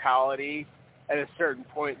mortality at a certain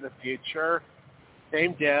point in the future.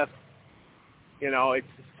 Same diff. It's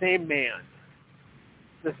the same man.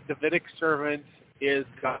 This Davidic servant is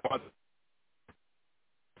God.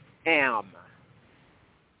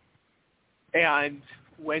 And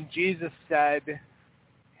when Jesus said,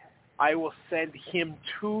 I will send him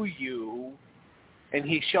to you, and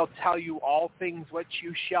he shall tell you all things what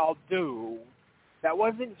you shall do, that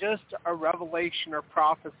wasn't just a revelation or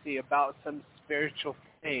prophecy about some spiritual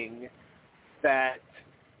thing that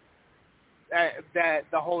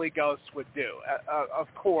the Holy Ghost would do.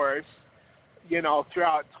 Of course,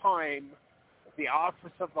 throughout time, the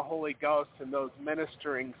office of the Holy Ghost and those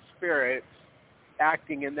ministering spirits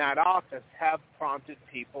acting in that office have prompted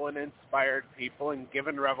people and inspired people and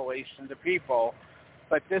given revelation to people.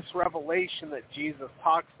 But this revelation that Jesus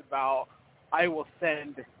talks about, I will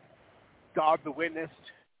send God the Witness,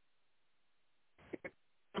 it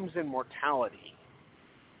comes in mortality.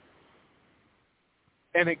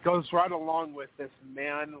 And it goes right along with this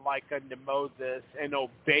man like unto Moses and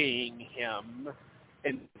obeying him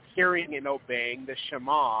and hearing and obeying the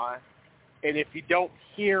Shema. And if you don't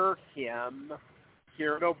hear him,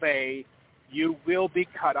 hear and obey, you will be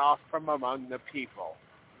cut off from among the people.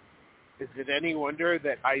 Is it any wonder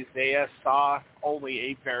that Isaiah saw only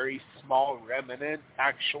a very small remnant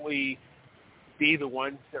actually be the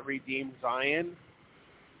ones that redeem Zion?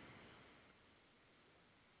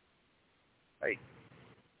 Like,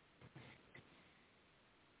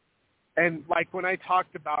 and like when I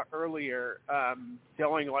talked about earlier,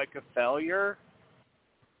 feeling like a failure,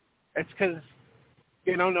 it's because,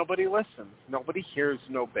 you know, nobody listens. Nobody hears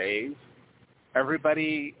and obeys.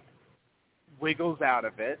 Everybody wiggles out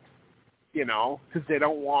of it, you know, because they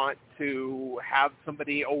don't want to have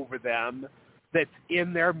somebody over them that's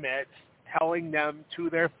in their midst telling them to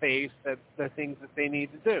their face that the things that they need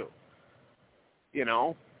to do. You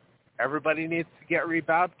know, everybody needs to get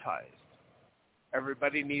rebaptized.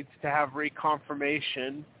 Everybody needs to have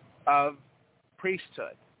reconfirmation of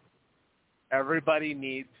priesthood. Everybody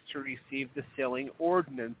needs to receive the sealing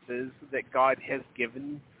ordinances that God has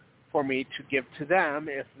given for me to give to them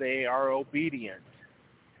if they are obedient.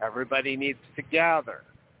 Everybody needs to gather.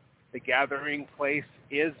 The gathering place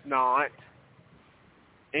is not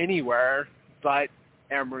anywhere but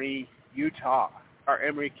Emory, Utah, or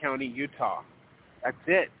Emory County, Utah. That's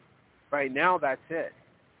it. Right now, that's it.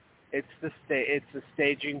 It's the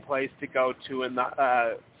staging place to go to,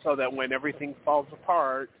 so that when everything falls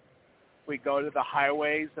apart, we go to the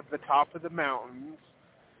highways of the top of the mountains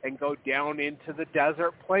and go down into the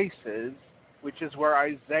desert places, which is where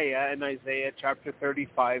Isaiah in Isaiah chapter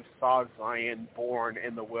 35 saw Zion born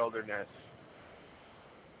in the wilderness.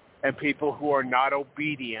 And people who are not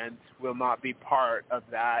obedient will not be part of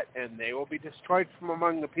that, and they will be destroyed from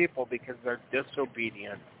among the people because they're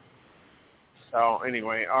disobedient. So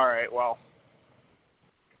anyway, all right, well,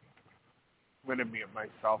 I'm going to mute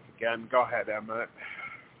myself again. Go ahead, Emmett.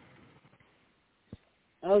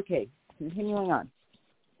 Okay, continuing on.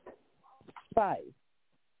 5.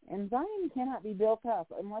 And Zion cannot be built up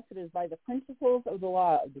unless it is by the principles of the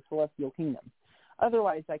law of the celestial kingdom.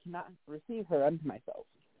 Otherwise, I cannot receive her unto myself.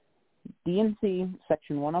 D&C,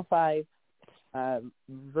 section 105,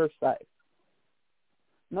 verse 5.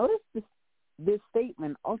 Notice this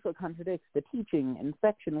statement also contradicts the teaching in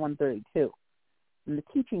section 132, and the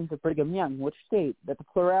teachings of Brigham Young, which state that the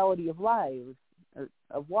plurality of wives is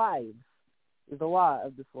the law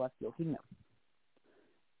of the celestial kingdom.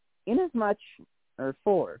 Inasmuch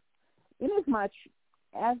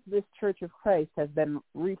as this Church of Christ has been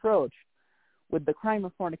reproached with the crime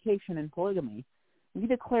of fornication and polygamy, we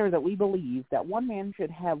declare that we believe that one man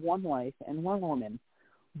should have one wife and one woman,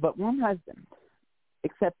 but one husband,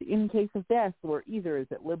 except in case of death where either is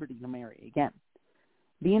at liberty to marry again.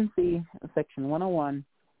 B&C, section 101,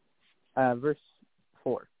 verse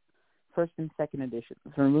 4. First and second editions,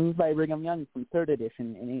 removed by Brigham Young from third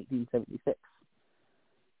edition in 1876.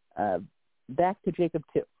 Back to Jacob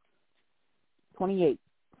 2. 28.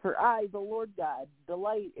 For I, the Lord God,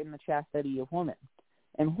 delight in the chastity of women,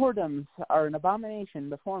 and whoredoms are an abomination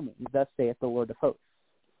before me, thus saith the Lord of hosts.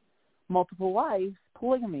 Multiple wives,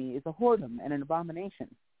 polygamy is a whoredom and an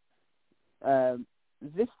abomination. I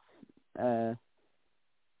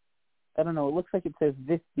don't know, it looks like it says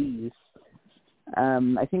this, these.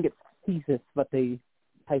 I think it's thesis, but they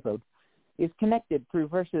typoed. Is connected through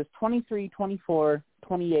verses 23, 24,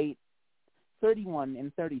 28, 31,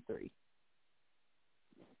 and 33.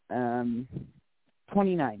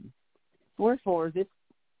 29. Wherefore this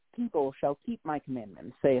people shall keep my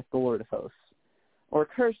commandments, saith the Lord of hosts, or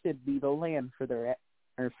cursed be the land for their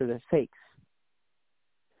sakes.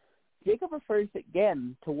 Jacob refers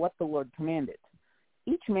again to what the Lord commanded.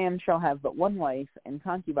 Each man shall have but one wife, and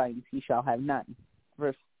concubines he shall have none.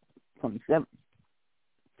 Verse 27.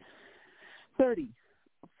 30.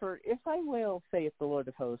 For if I will, saith the Lord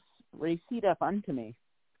of hosts, raise seed up unto me,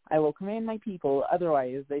 I will command my people,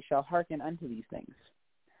 otherwise they shall hearken unto these things.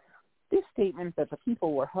 This statement that the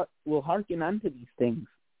people will hearken unto these things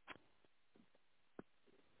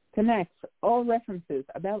connects all references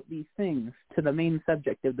about these things to the main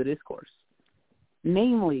subject of the discourse,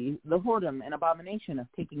 namely the whoredom and abomination of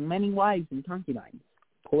taking many wives and concubines,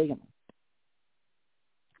 polygamy.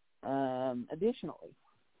 Additionally,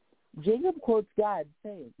 Jacob quotes God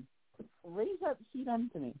saying, raise up seed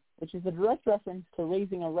unto me, which is a direct reference to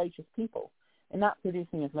raising a righteous people and not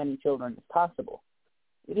producing as many children as possible.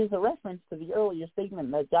 It is a reference to the earlier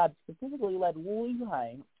statement that God specifically led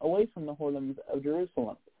Lehi away from the whoredoms of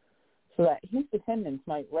Jerusalem, so that his descendants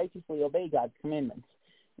might righteously obey God's commandments,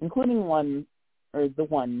 including the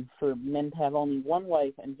one for men to have only one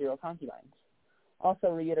wife and 0 concubines,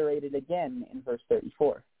 also reiterated again in verse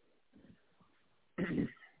 34.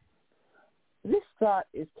 This thought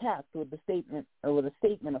is capped with a statement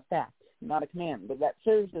of fact, not a command, but that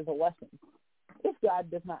serves as a lesson. If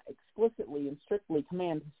God does not explicitly and strictly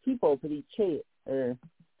command his people to be chaste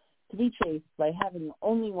by having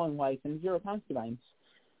only one wife and 0 concubines,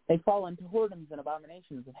 they fall into whoredoms and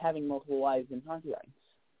abominations of having multiple wives and concubines.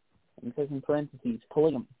 And it says in parentheses,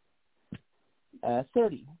 polygamy.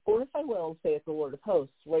 30. For if I will, saith the Lord of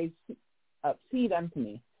hosts, raise up seed unto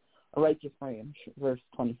me, a righteous branch. Verse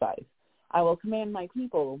 25. I will command my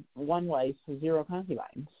people one wife, 0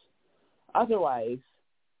 concubines. Otherwise,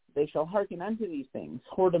 they shall hearken unto these things,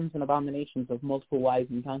 whoredoms and abominations of multiple wives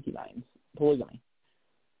and concubines, polygamy.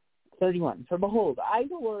 31. For behold, I,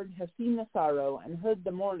 the Lord, have seen the sorrow and heard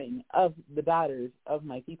the mourning of the daughters of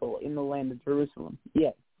my people in the land of Jerusalem,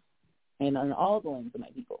 yea, and on all the lands of my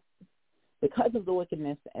people, because of the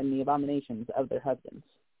wickedness and the abominations of their husbands.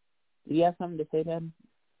 Do you have something to say, Dad?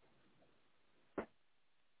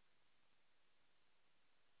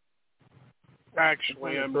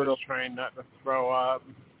 Actually, I'm just trying not to throw up.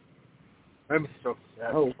 I'm so sick.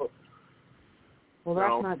 Oh, well,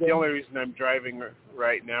 that's not good. The only reason I'm driving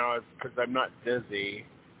right now is because I'm not dizzy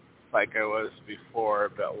like I was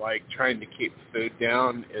before, but like trying to keep food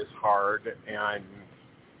down is hard, and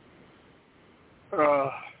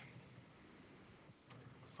so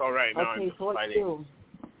right now I'm just fighting.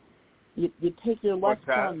 You take your left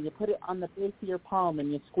thumb, you put it on the base of your palm,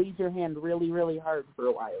 and you squeeze your hand really, really hard for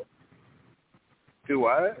a while. Do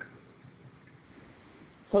what?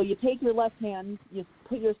 So you take your left hand, you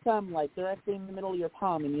put your thumb like directly in the middle of your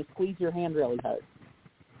palm, and you squeeze your hand really hard.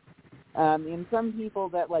 In some people,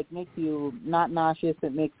 that like makes you not nauseous,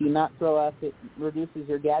 it makes you not throw up, it reduces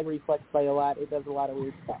your gag reflex by a lot. It does a lot of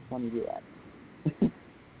weird stuff when you do that.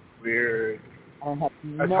 Weird. I have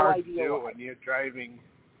no It's hard idea to do why. when you're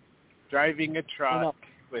driving a truck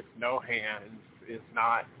with no hands is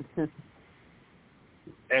not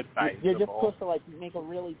advisable. You're just supposed to like make a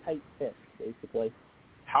really tight fist, basically.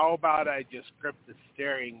 How about I just grip the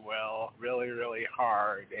steering wheel really, really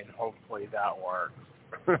hard, and hopefully that works.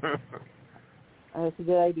 That's a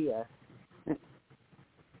good idea.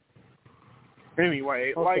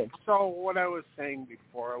 Anyway, okay. So what I was saying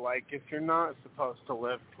before, if you're not supposed to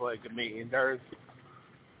live polygamy, there's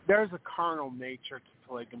a carnal nature to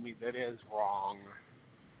polygamy that is wrong.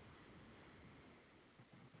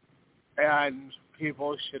 And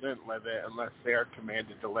people shouldn't live it unless they are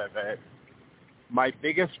commanded to live it. My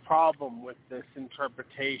biggest problem with this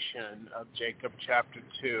interpretation of Jacob chapter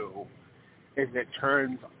 2 is it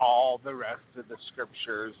turns all the rest of the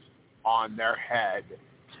scriptures on their head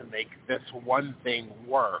to make this one thing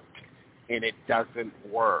work, and it doesn't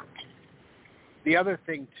work. The other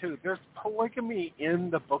thing, too, there's polygamy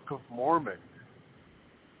in the Book of Mormon,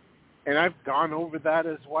 and I've gone over that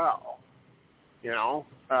as well.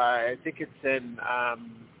 I think it's in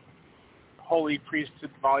Holy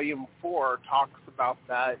Priesthood Volume 4 talks about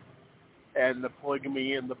that and the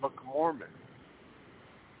polygamy in the Book of Mormon.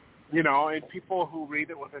 And people who read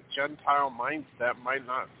it with a Gentile mindset might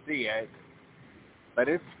not see it, but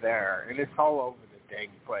it's there, and it's all over the dang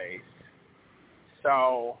place.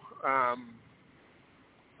 So,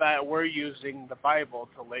 that we're using the Bible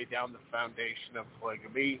to lay down the foundation of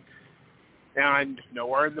polygamy, and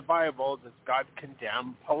nowhere in the Bible does God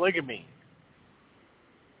condemn polygamy.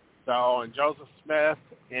 So, and Joseph Smith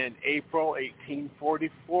in April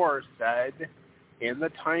 1844 said, in the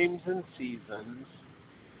times and seasons,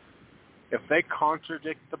 if they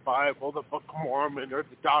contradict the Bible, the Book of Mormon, or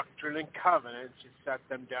the Doctrine and Covenants, you set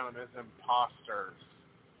them down as imposters.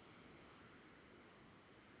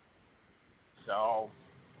 So,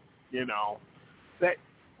 that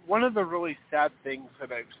one of the really sad things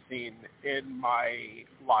that I've seen in my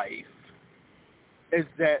life is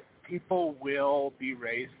that people will be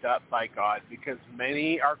raised up by God because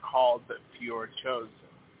many are called but few are chosen.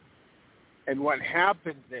 And what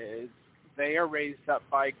happens is they are raised up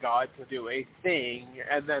by God to do a thing,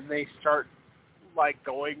 and then they start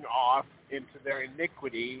going off into their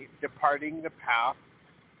iniquity, departing the path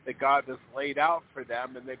that God has laid out for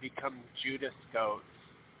them, and they become Judas goats.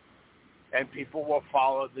 And people will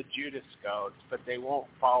follow the Judas goats, but they won't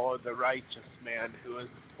follow the righteous man who is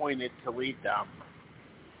appointed to lead them.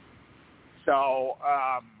 So,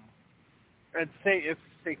 and say it's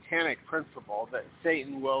a satanic principle that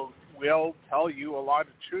Satan will tell you a lot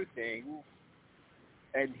of true things,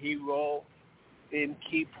 and he will, in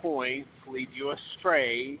key points, lead you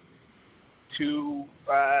astray to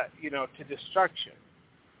destruction.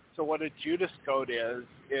 So what a Judas goat is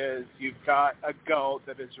you've got a goat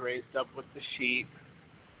that is raised up with the sheep,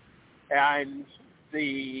 and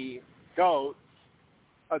the goats,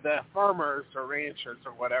 or the farmers or ranchers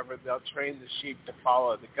or whatever, they'll train the sheep to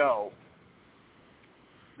follow the goat.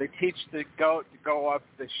 They teach the goat to go up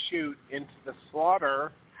the chute into the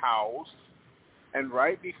slaughterhouse, and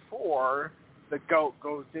right before the goat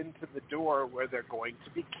goes into the door where they're going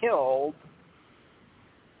to be killed,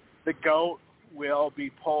 the goat will be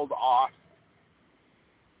pulled off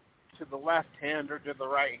to the left hand or to the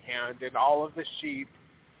right hand, and all of the sheep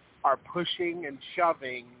are pushing and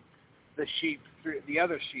shoving the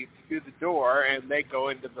other sheep through the door, and they go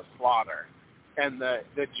into the slaughter. And the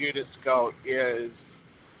Judas goat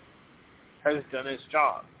has done his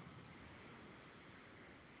job.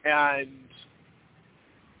 And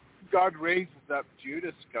God raises up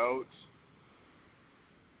Judas goats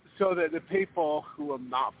so that the people who will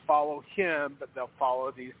not follow him, but they'll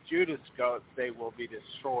follow these Judas goats, they will be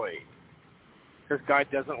destroyed. Because God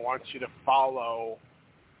doesn't want you to follow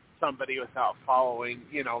somebody without following,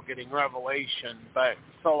 getting revelation. But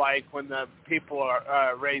so like when the people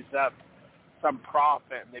are raise up some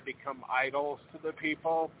prophet and they become idols to the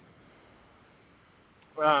people,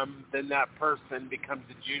 then that person becomes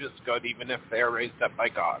a Judas goat, even if they are raised up by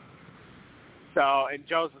God. So, and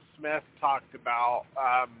Joseph Smith talked about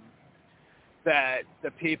that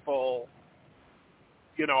the people,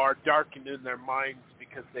 are darkened in their minds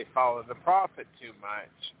because they follow the prophet too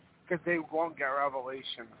much, because they won't get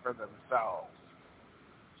revelation for themselves.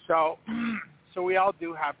 So we all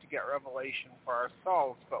do have to get revelation for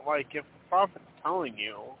ourselves. But like if the prophet's telling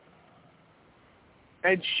you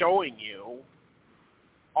and showing you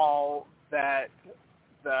all that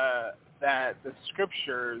the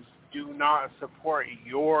scriptures do not support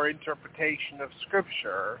your interpretation of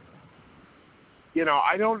scripture,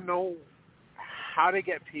 I don't know how to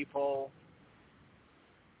get people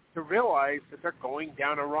to realize that they're going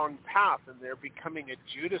down a wrong path and they're becoming a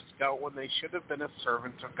Judas goat when they should have been a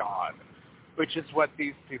servant of God, which is what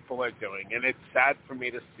these people are doing. And it's sad for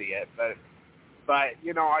me to see it, but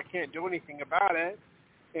I can't do anything about it.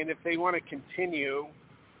 And if they want to continue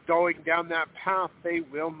going down that path, they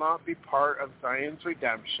will not be part of Zion's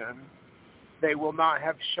redemption. They will not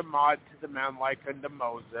have Shema to the man like unto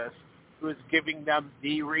Moses, who is giving them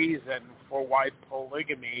the reason for why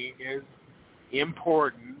polygamy is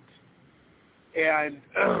important. And,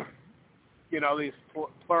 these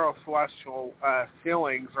plural celestial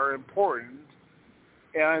sealings are important,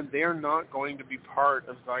 and they're not going to be part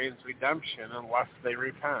of Zion's redemption unless they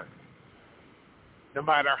repent, no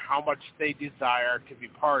matter how much they desire to be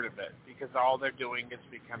part of it, because all they're doing is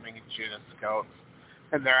becoming a Judas goat,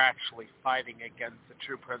 and they're actually fighting against the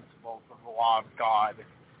true principles of the law of God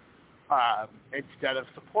instead of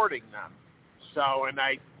supporting them. So, and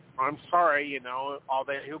I'm sorry, all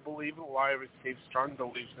they who believe in the lie receive strong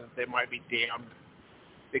delusions. They might be damned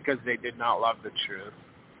because they did not love the truth.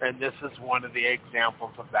 And this is one of the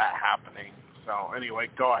examples of that happening. So anyway,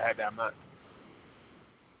 go ahead, Emma.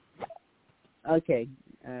 Okay,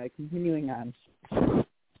 continuing on.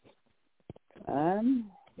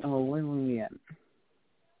 Where were we at?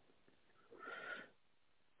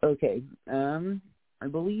 Okay, I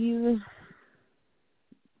believe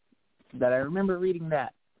that I remember reading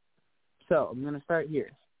that. So, I'm going to start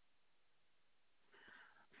here.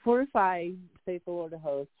 For if I, saith the Lord of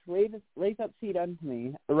hosts, raise up seed unto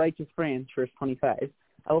me, a righteous branch, verse 25,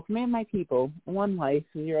 I will command my people, one wife,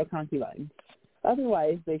 0 concubines.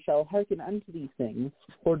 Otherwise they shall hearken unto these things,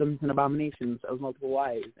 whoredoms and abominations of multiple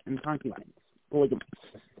wives and concubines, polygamy.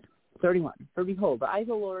 31. For behold, I,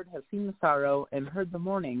 the Lord, have seen the sorrow and heard the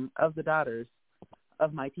mourning of the daughters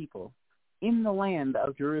of my people in the land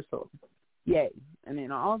of Jerusalem, yea, and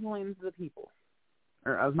in all the lands of the people,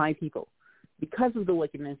 or of my people, because of the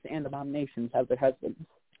wickedness and abominations of their husbands.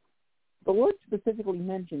 The Lord specifically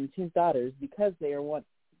mentions his daughters because they are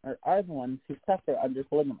the ones who suffer under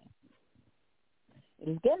polygamy. It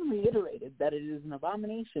is again reiterated that it is an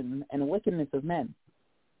abomination and a wickedness of men.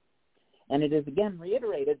 And it is again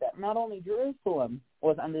reiterated that not only Jerusalem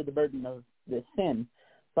was under the burden of this sin,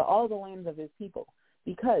 but all the lands of his people,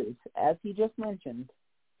 because, as he just mentioned,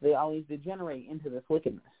 they always degenerate into this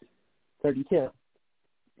wickedness. 32.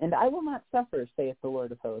 And I will not suffer, saith the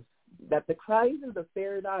Lord of hosts, that the cries of the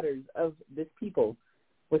fair daughters of this people,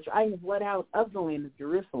 which I have led out of the land of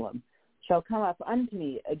Jerusalem, shall come up unto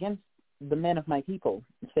me against the men of my people,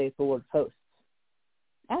 saith the Lord of hosts.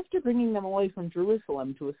 After bringing them away from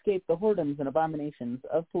Jerusalem to escape the whoredoms and abominations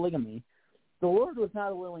of polygamy, the Lord was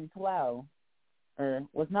not willing to allow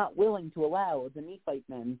the Nephite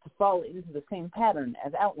men to fall into the same pattern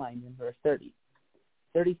as outlined in verse 30.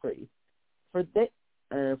 33. For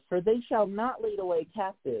they shall not lead away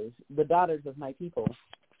captives the daughters of my people,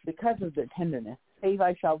 because of their tenderness, save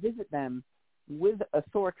I shall visit them with a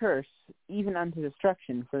sore curse, even unto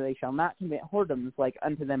destruction, for they shall not commit whoredoms like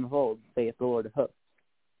unto them of old, saith the Lord of hosts.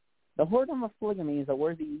 The whoredom of polygamy is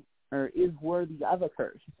worthy of a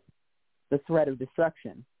curse, the threat of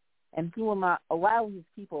destruction, and he will not allow his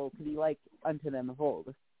people to be like unto them of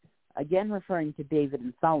old. Again referring to David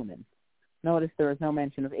and Solomon. Notice there is no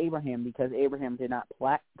mention of Abraham because Abraham did not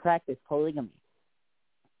practice polygamy.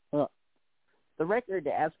 Well, the record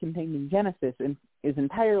as contained in Genesis is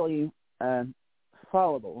entirely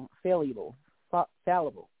fallible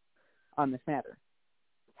on this matter,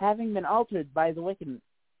 having been altered by the wicked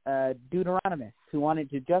Deuteronomists who wanted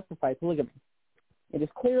to justify polygamy. It is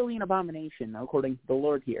clearly an abomination, according to the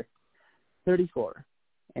Lord here. 34.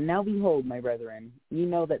 And now behold, my brethren, ye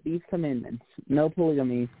know that these commandments, no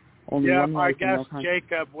polygamy, only one wife, I guess and no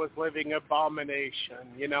Jacob was living abomination.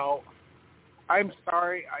 I'm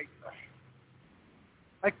sorry.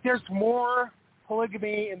 There's more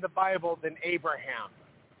polygamy in the Bible than Abraham.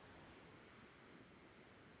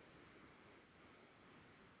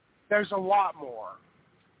 There's a lot more.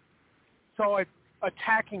 So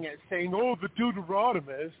attacking it, saying, oh, the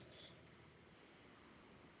Deuteronomists.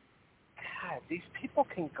 God, these people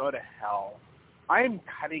can go to hell. I am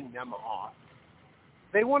cutting them off.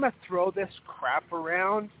 They want to throw this crap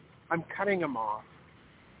around. I'm cutting them off.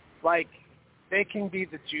 They can be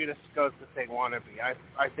the Judas goats that they want to be. I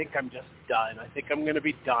think I'm just done. I think I'm going to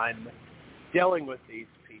be done dealing with these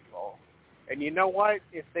people. And you know what?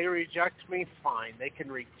 If they reject me, fine. They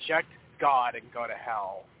can reject God and go to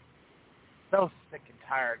hell. So sick and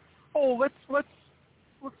tired. Oh, let's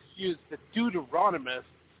use the Deuteronomists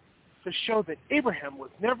to show that Abraham was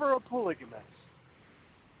never a polygamist.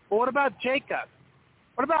 Well, what about Jacob?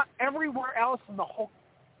 What about everywhere else in the whole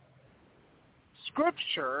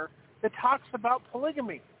Scripture that talks about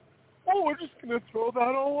polygamy? Oh, we're just going to throw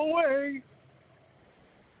that all away.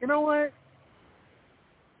 You know what?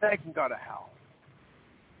 They can go to hell.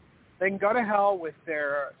 They can go to hell with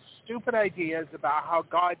their stupid ideas about how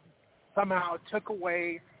God somehow took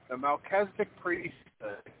away the Melchizedek priesthood.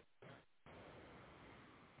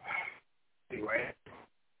 Anyway,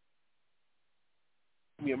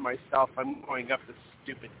 me and myself, I'm going up this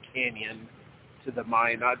stupid canyon to the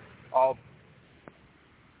mine. I don't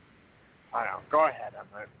know. Go ahead,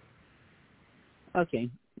 Emmett. Okay.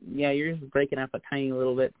 Yeah, you're just breaking up a tiny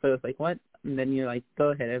little bit, so it's like, what? And then you're like, go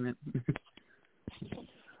ahead, Emmett.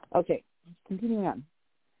 Okay, continuing on.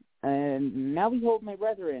 And now behold, my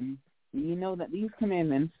brethren, ye know that these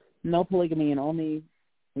commandments, no polygamy and only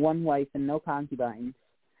one wife and no concubines,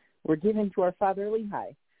 were given to our father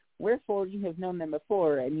Lehi. Wherefore ye have known them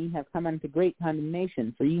before, and ye have come unto great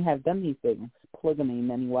condemnation, for ye have done these things, polygamy,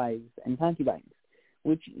 many wives, and concubines,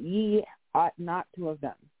 which ye ought not to have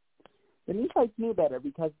done. The Nephites knew better,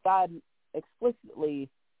 because God explicitly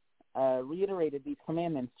reiterated these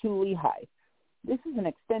commandments to Lehi. This is an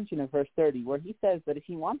extension of verse 30, where he says that if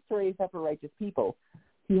he wants to raise up a righteous people,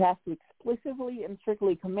 he has to explicitly and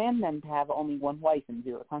strictly command them to have only one wife and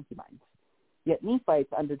 0 concubines. Yet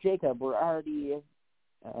Nephites under Jacob were already,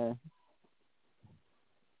 I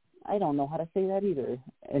don't know how to say that either,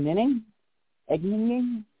 Egning,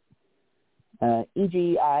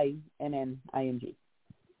 E-G-I-N-N-I-N-G,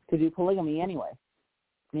 to do polygamy anyway.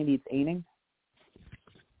 Maybe it's aining.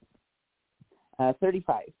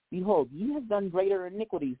 35. Behold, ye have done greater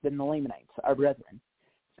iniquities than the Lamanites, our brethren.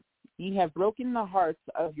 Ye have broken the hearts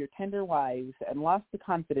of your tender wives and lost the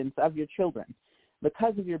confidence of your children,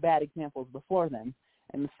 because of your bad examples before them,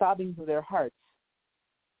 and the sobbings of their hearts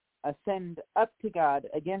ascend up to God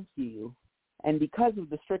against you, and because of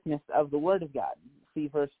the strictness of the word of God. See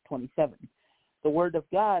verse 27. The word of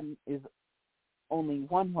God is only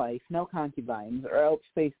one wife, no concubines, or else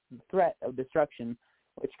face the threat of destruction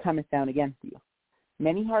which cometh down against you.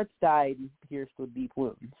 Many hearts died, pierced with deep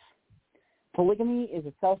wounds. Polygamy is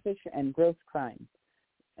a selfish and gross crime,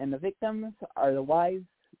 and the victims are the wives/wife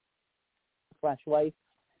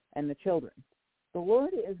and the children. The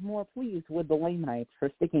Lord is more pleased with the Lamanites for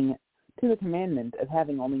sticking to the commandment of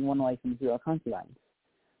having only one wife and 0 concubines.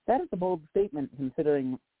 That is a bold statement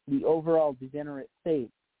considering the overall degenerate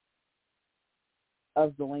state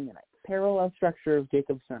of the Lamanites. Parallel structure of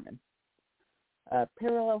Jacob's sermon.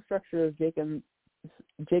 Parallel structure of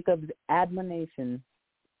Jacob's admonition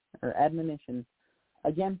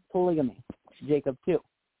against polygamy. Jacob 2.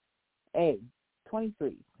 A.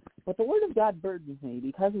 23. But the word of God burdens me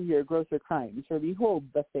because of your grosser crimes. For behold,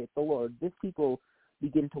 thus saith the Lord, this people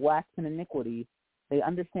begin to wax in iniquity. They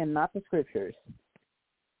understand not the Scriptures.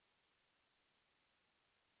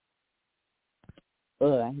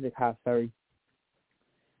 I hit a cough, sorry.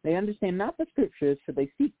 They understand not the Scriptures, for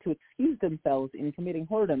they seek to excuse themselves in committing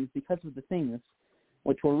whoredoms because of the things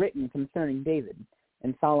which were written concerning David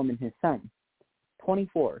and Solomon his son.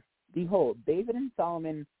 24. Behold, David and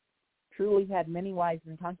Solomon truly had many wives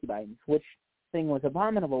and concubines, which thing was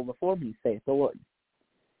abominable before me, saith the Lord.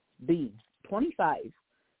 B. 25.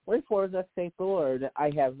 Wherefore thus saith the Lord, I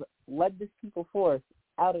have led this people forth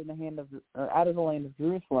out of the land of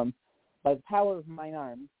Jerusalem by the power of mine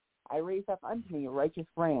arm, I raise up unto me a righteous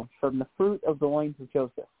branch from the fruit of the loins of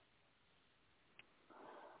Joseph.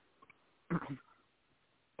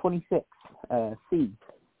 26. C.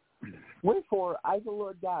 Wherefore I, the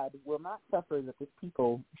Lord God, will not suffer that this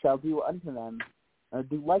people shall do unto them, or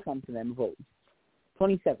do like unto them of old.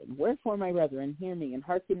 27. Wherefore, my brethren, hear me, and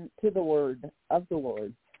hearken to the word of the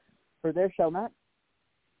Lord. For there shall not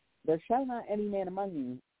any man among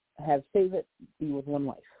you have save it be with one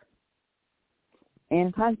wife.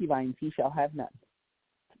 And concubines he shall have none.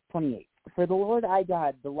 28. For the Lord I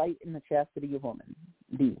God delight in the chastity of woman.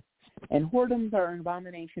 D. And whoredoms are an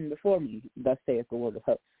abomination before me, thus saith the Lord of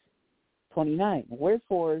hosts. 29.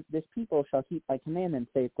 Wherefore this people shall keep my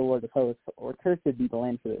commandments, saith the Lord of hosts, or cursed be the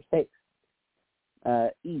land for their sakes.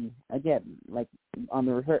 E. Again, like on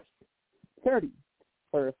the reverse. 30.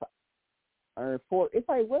 For if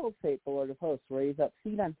I will, saith the Lord of hosts, raise up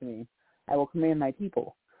seed unto me, I will command my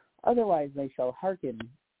people. Otherwise they shall hearken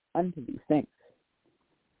unto these things.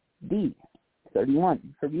 D.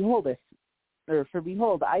 31. For behold,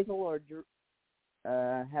 I, the Lord,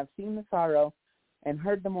 have seen the sorrow and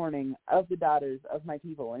heard the mourning of the daughters of my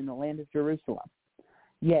people in the land of Jerusalem.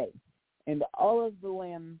 Yea, and all of the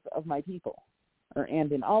lands of my people,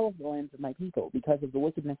 and in all of the lands of my people, because of the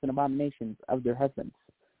wickedness and abominations of their husbands.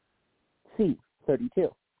 C.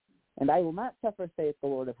 32. And I will not suffer, saith the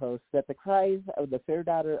Lord of hosts, that the cries of the fair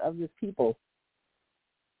daughter of this people,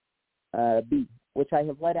 B, which I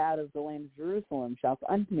have led out of the land of Jerusalem, shall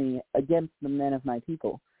come unto me against the men of my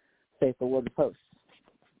people, saith the Lord of hosts.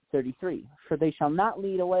 33. For they shall not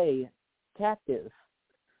lead away captive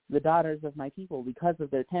the daughters of my people because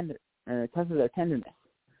of their tenderness.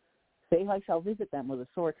 Save I shall visit them with a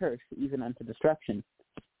sore curse, even unto destruction.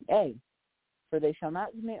 A. For they shall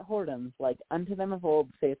not commit whoredoms like unto them of old,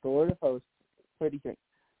 saith the Lord of hosts. 33.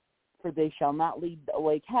 For they shall not lead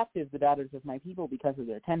away captive the daughters of my people because of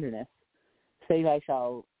their tenderness. Save I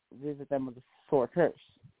shall visit them with a sore curse,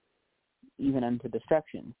 even unto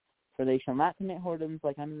destruction. For they shall not commit whoredoms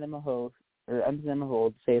like unto them of old,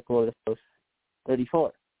 saith the Lord of hosts.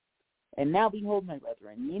 34. And now behold, my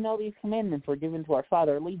brethren, ye know these commandments were given to our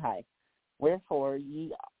father Lehi. Wherefore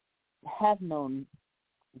ye have known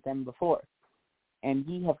them before. And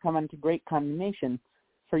ye have come unto great condemnation,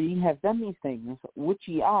 for ye have done these things which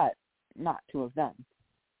ye ought not to have done.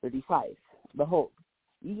 35. Behold,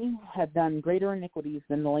 ye have done greater iniquities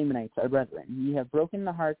than the Lamanites, our brethren. Ye have broken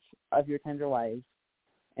the hearts of your tender wives,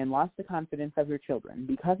 and lost the confidence of your children,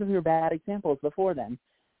 because of your bad examples before them,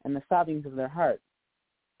 and the sobbings of their hearts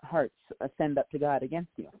ascend up to God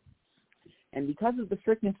against you. And because of the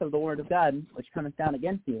strictness of the word of God, which cometh down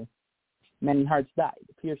against you, many hearts died,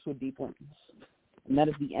 pierced with deep wounds. And that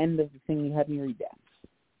is the end of the thing you had me read down.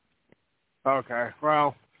 Okay,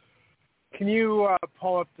 well, can you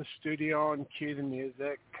pull up the studio and cue the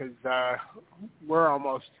music? Because we're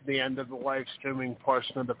almost to the end of the live streaming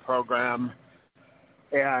portion of the program,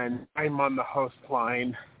 and I'm on the host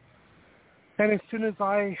line. And as soon as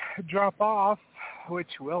I drop off,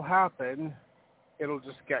 which will happen, it'll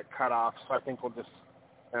just get cut off. So I think we'll just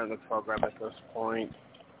end the program at this point.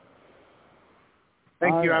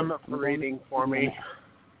 Thank you, Emma, for reading for me.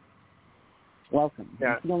 Welcome.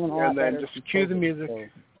 Yeah, and then just cue the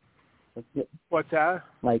music. So what's that?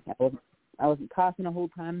 Like, I wasn't coughing the whole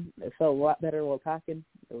time. It felt a lot better while talking.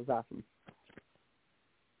 It was awesome.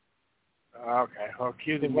 Okay, well,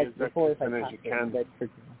 cue the music as soon as you can.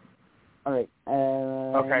 All right.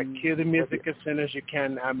 Okay, cue the music as soon as you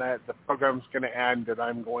can, Emma. The program's going to end, and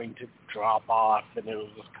I'm going to drop off, and it will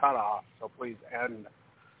just cut off. So please end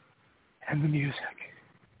the music.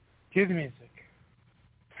 Cue the music.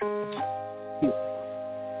 Cue.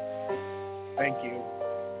 Thank you.